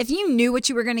if you knew what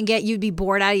you were going to get, you'd be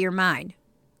bored out of your mind.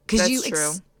 That's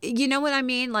true. You know what I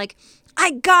mean? Like,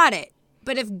 I got it.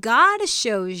 But if God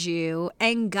shows you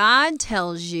and God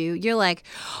tells you, you're like,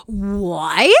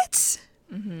 what?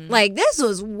 Like, this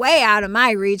was way out of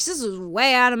my reach. This was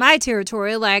way out of my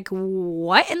territory. Like,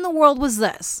 what in the world was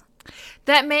this?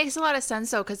 That makes a lot of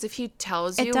sense, though, because if he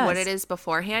tells you what does. it is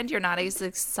beforehand, you're not as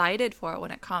excited for it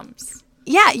when it comes.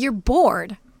 Yeah, you're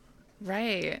bored.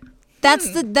 Right.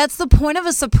 That's the point of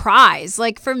a surprise.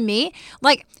 Like, for me,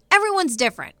 like, everyone's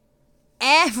different.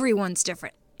 Everyone's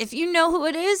different. If you know who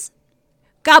it is,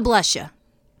 God bless you.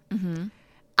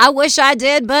 I wish I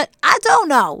did, but I don't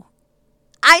know.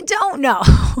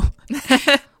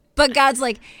 But God's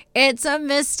like, it's a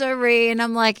mystery. And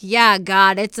I'm like, yeah,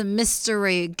 God, it's a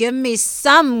mystery. Give me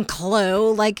some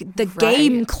clue, like the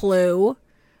game clue.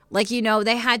 Like, you know,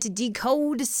 they had to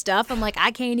decode stuff. I'm like,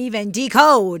 I can't even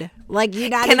decode. Like, you're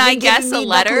not Can even I giving guess me a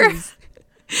letter? the clues.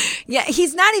 Yeah,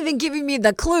 he's not even giving me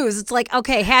the clues. It's like,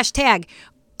 okay, hashtag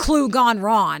clue gone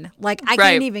wrong. Like, I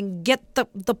can't even get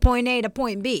the point A to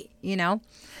point B, you know?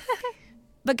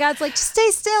 But God's like, just stay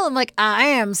still. I'm like, I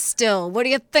am still. What do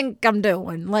you think I'm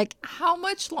doing? Like, how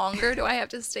much longer do I have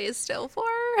to stay still for?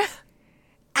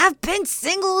 I've been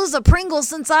single as a Pringle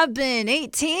since I've been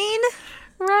 18.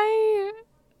 Right.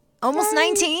 Almost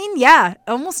 19. Yeah,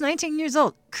 almost 19 years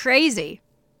old. Crazy.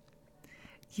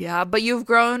 Yeah, but you've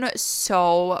grown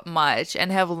so much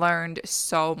and have learned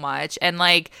so much. And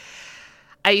like,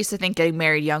 I used to think getting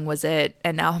married young was it.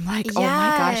 And now I'm like, oh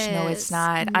my gosh, no, it's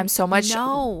not. I'm so much.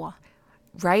 No.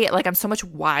 Right? Like, I'm so much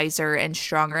wiser and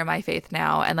stronger in my faith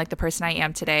now. And like, the person I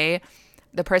am today,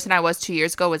 the person I was 2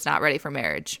 years ago was not ready for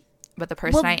marriage. But the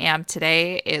person I am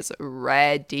today is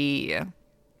ready.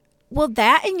 Well,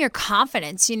 that and your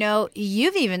confidence, you know,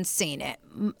 you've even seen it.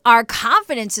 Our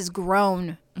confidence has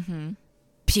grown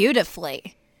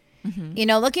beautifully. You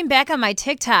know, looking back on my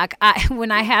TikTok,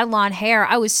 when I had long hair,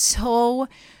 I was so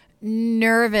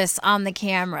nervous on the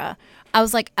camera. I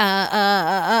was like,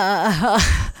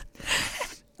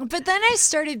 But then I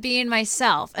started being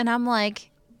myself, and I'm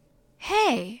like,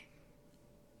 hey,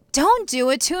 don't do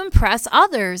it to impress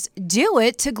others. Do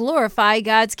it to glorify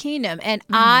God's kingdom. And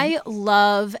I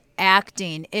love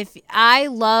acting. I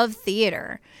love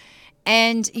theater.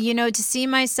 And, you know, to see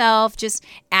myself just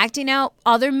acting out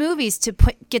other movies to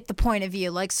get the point of view,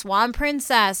 like Swan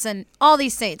Princess and all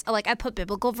these things. Like, I put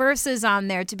biblical verses on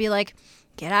there to be like,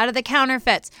 get out of the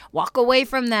counterfeits, walk away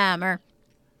from them, or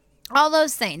all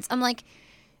those things. I'm like,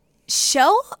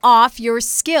 show off your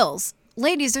skills.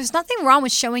 Ladies, there's nothing wrong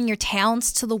with showing your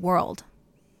talents to the world.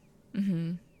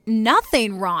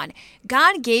 Nothing wrong.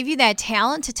 God gave you that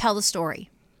talent to tell the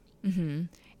story.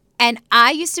 And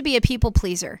I used to be a people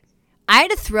pleaser. I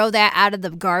had to throw that out of the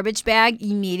garbage bag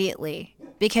immediately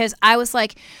because I was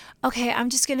like, okay, I'm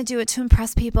just going to do it to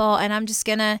impress people and I'm just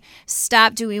going to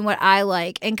stop doing what I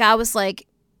like. And God was like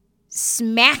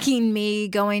smacking me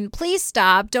going, please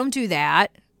stop. Don't do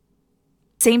that.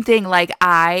 Same thing. Like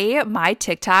my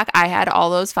TikTok, I had all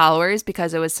those followers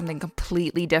because it was something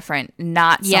completely different,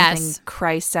 not something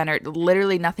Christ-centered,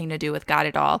 literally nothing to do with God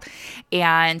at all.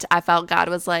 And I felt God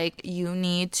was like, you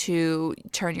need to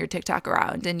turn your TikTok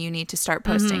around and you need to start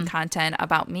posting content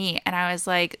about me. And I was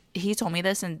like, he told me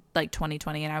this in like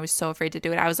 2020 and I was so afraid to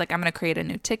do it. I was like, I'm going to create a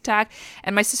new TikTok.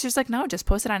 And my sister's like, no, just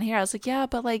post it on here. I was like, yeah,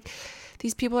 but like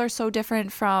these people are so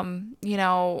different from, you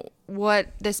know, what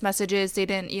this message is. They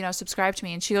didn't, you know, subscribe to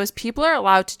me. And she goes, people are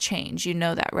allowed to change. You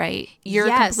know that, right? You're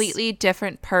a completely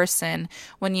different person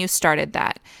when you started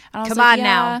that. And I was Come like, on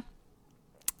now.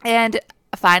 And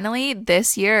finally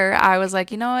this year I was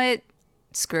like, you know what?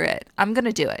 Screw it. I'm going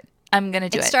to do it. I'm going to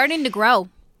do it. It's starting to grow.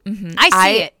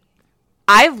 I see it.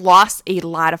 I've lost a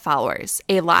lot of followers,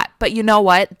 a lot. But you know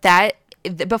what?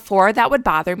 Before that would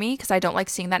bother me because I don't like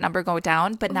seeing that number go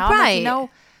down. But now I'm like, you know,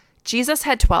 Jesus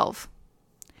had 12.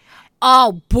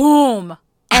 Oh, boom.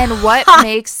 And what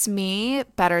makes me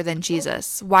better than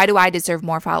Jesus? Why do I deserve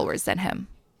more followers than him?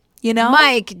 You know?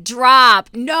 Mic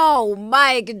drop. No,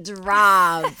 mic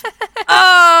drop.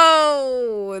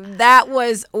 Oh, that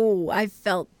was, I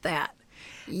felt that.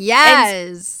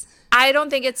 Yes. I don't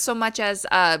think it's so much as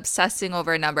obsessing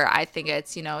over a number. I think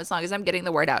it's, you know, as long as I'm getting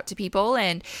the word out to people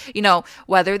and, you know,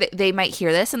 whether they might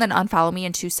hear this and then unfollow me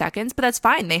in 2 seconds, but that's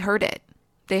fine. They heard it.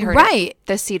 They heard it.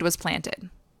 The seed was planted.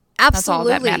 Absolutely. That's all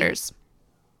that matters.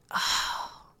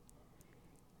 Oh,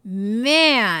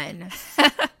 man.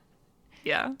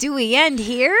 Yeah. Do we end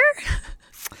here?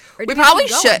 We probably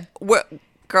should. We're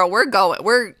going.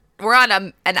 We're on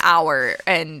an hour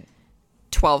and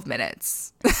 12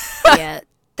 minutes. Yeah.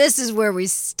 This is where we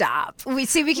stop. We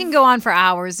can go on for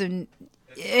hours and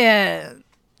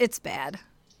it's bad.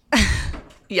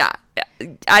 Yeah.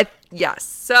 Yes.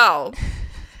 So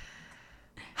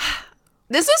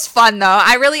this was fun though.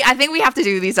 I think we have to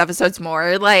do these episodes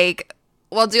more. Like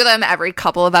we'll do them every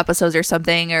couple of episodes or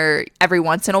something, or every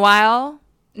once in a while.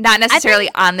 Not necessarily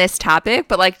on this topic,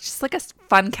 but like just like a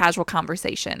fun casual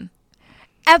conversation.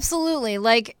 Absolutely.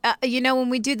 Like, you know,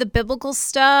 when we do the biblical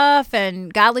stuff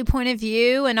and godly point of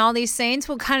view and all these things,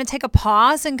 we'll kind of take a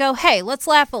pause and go, hey, let's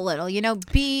laugh a little, you know,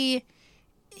 be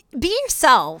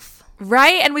yourself.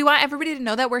 Right. And we want everybody to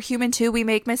know that we're human too. We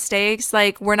make mistakes.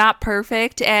 Like we're not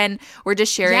perfect and we're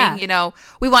just sharing, you know,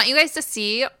 we want you guys to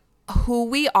see who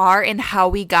we are and how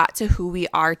we got to who we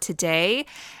are today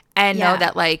and know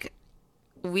that like,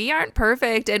 we aren't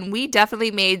perfect, and we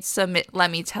definitely made some, let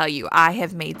me tell you, I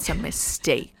have made some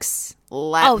mistakes.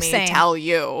 Let me tell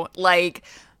you. Like,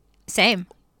 same.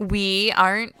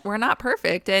 We're not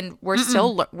perfect, and we're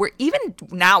still, even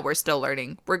now we're still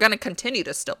learning. We're going to continue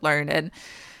to still learn, and,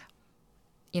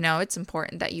 you know, it's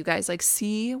important that you guys, like,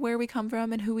 see where we come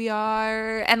from and who we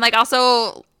are, and, like,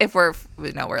 also, if we're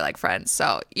like friends,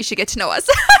 so you should get to know us.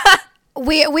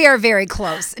 We are very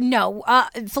close. No,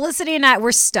 Felicity and I,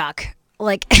 we're stuck.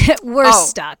 Like, we're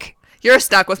stuck. You're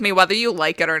stuck with me whether you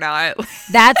like it or not.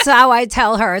 That's how I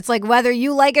tell her. It's like, whether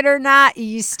you like it or not,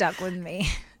 you stuck with me.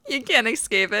 You can't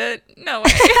escape it. No way.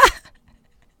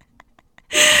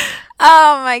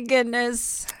 Oh, my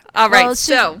goodness. All right,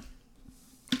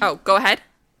 go ahead.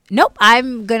 Nope,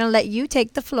 I'm going to let you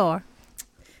take the floor.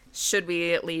 Should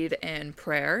we lead in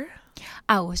prayer?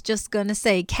 I was just going to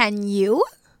say, can you?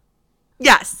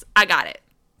 Yes, I got it.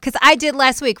 Because I did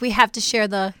last week. We have to share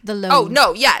the load. Oh,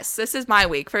 no, yes. This is my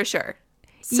week for sure.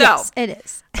 So, yes, it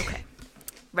is. Okay.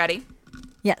 Ready?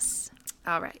 Yes.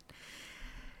 All right.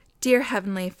 Dear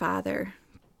Heavenly Father,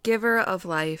 giver of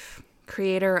life,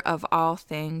 creator of all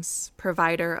things,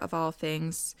 provider of all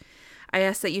things, I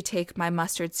ask that you take my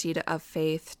mustard seed of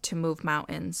faith to move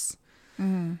mountains.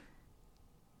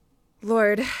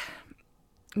 Lord,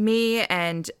 me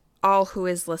and all who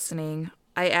is listening,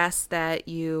 I ask that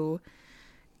you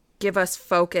give us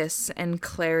focus and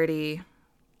clarity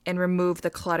and remove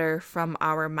the clutter from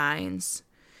our minds.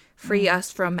 Free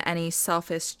us from any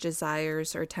selfish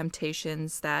desires or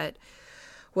temptations that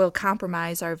will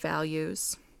compromise our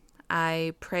values.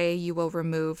 I pray you will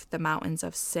remove the mountains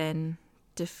of sin,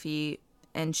 defeat,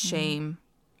 and shame.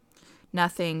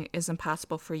 Nothing is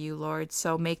impossible for you, Lord.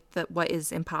 So make what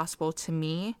is impossible to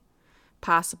me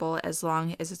possible as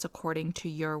long as it's according to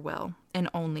your will, and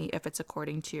only if it's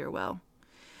according to your will.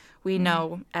 We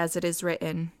know, as it is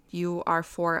written, you are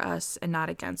for us and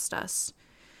not against us.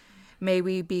 May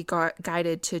we be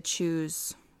guided to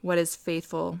choose what is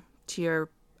faithful to your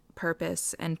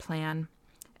purpose and plan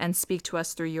and speak to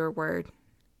us through your word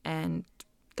and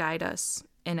guide us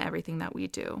in everything that we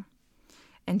do.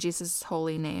 In Jesus'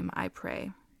 holy name, I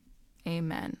pray.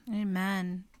 Amen.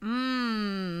 Amen.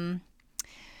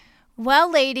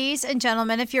 Well, ladies and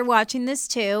gentlemen, if you're watching this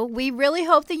too, we really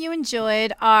hope that you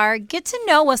enjoyed our get to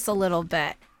know us a little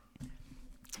bit.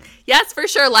 Yes, for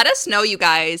sure. Let us know, you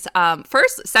guys.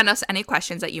 First, send us any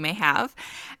questions that you may have,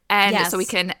 and so we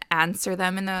can answer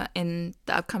them in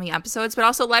the upcoming episodes. But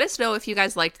also, let us know if you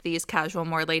guys liked these casual,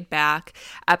 more laid back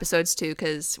episodes too,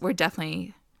 because we're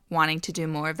definitely wanting to do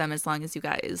more of them as long as you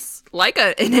guys like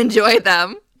it and enjoy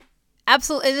them.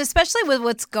 Absolutely, especially with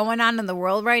what's going on in the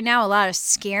world right now, a lot of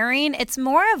scaring. It's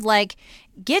more of like,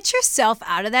 get yourself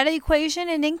out of that equation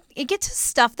and get to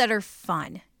stuff that are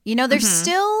fun. You know, there's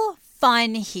still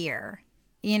fun here,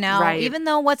 you know, Right. even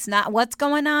though what's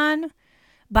going on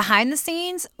behind the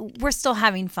scenes, we're still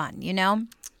having fun, you know?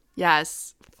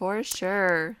 Yes, for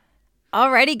sure.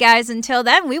 Alrighty, guys, until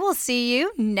then, we will see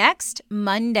you next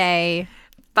Monday.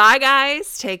 Bye,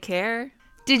 guys. Take care.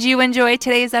 Did you enjoy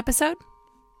today's episode?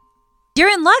 You're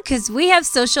in luck because we have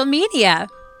social media.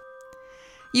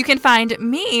 You can find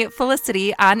me,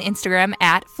 Felicity, on Instagram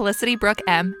at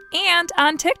FelicityBrookeM and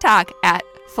on TikTok at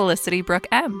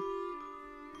FelicityBrookeM.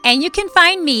 And you can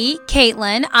find me,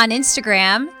 Caitlin, on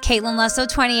Instagram,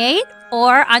 CaitlinLesso28,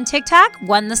 or on TikTok,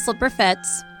 When the Slipper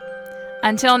Fits.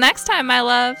 Until next time, my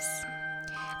loves.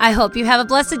 I hope you have a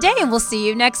blessed day, and we'll see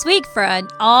you next week for an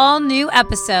all-new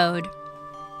episode.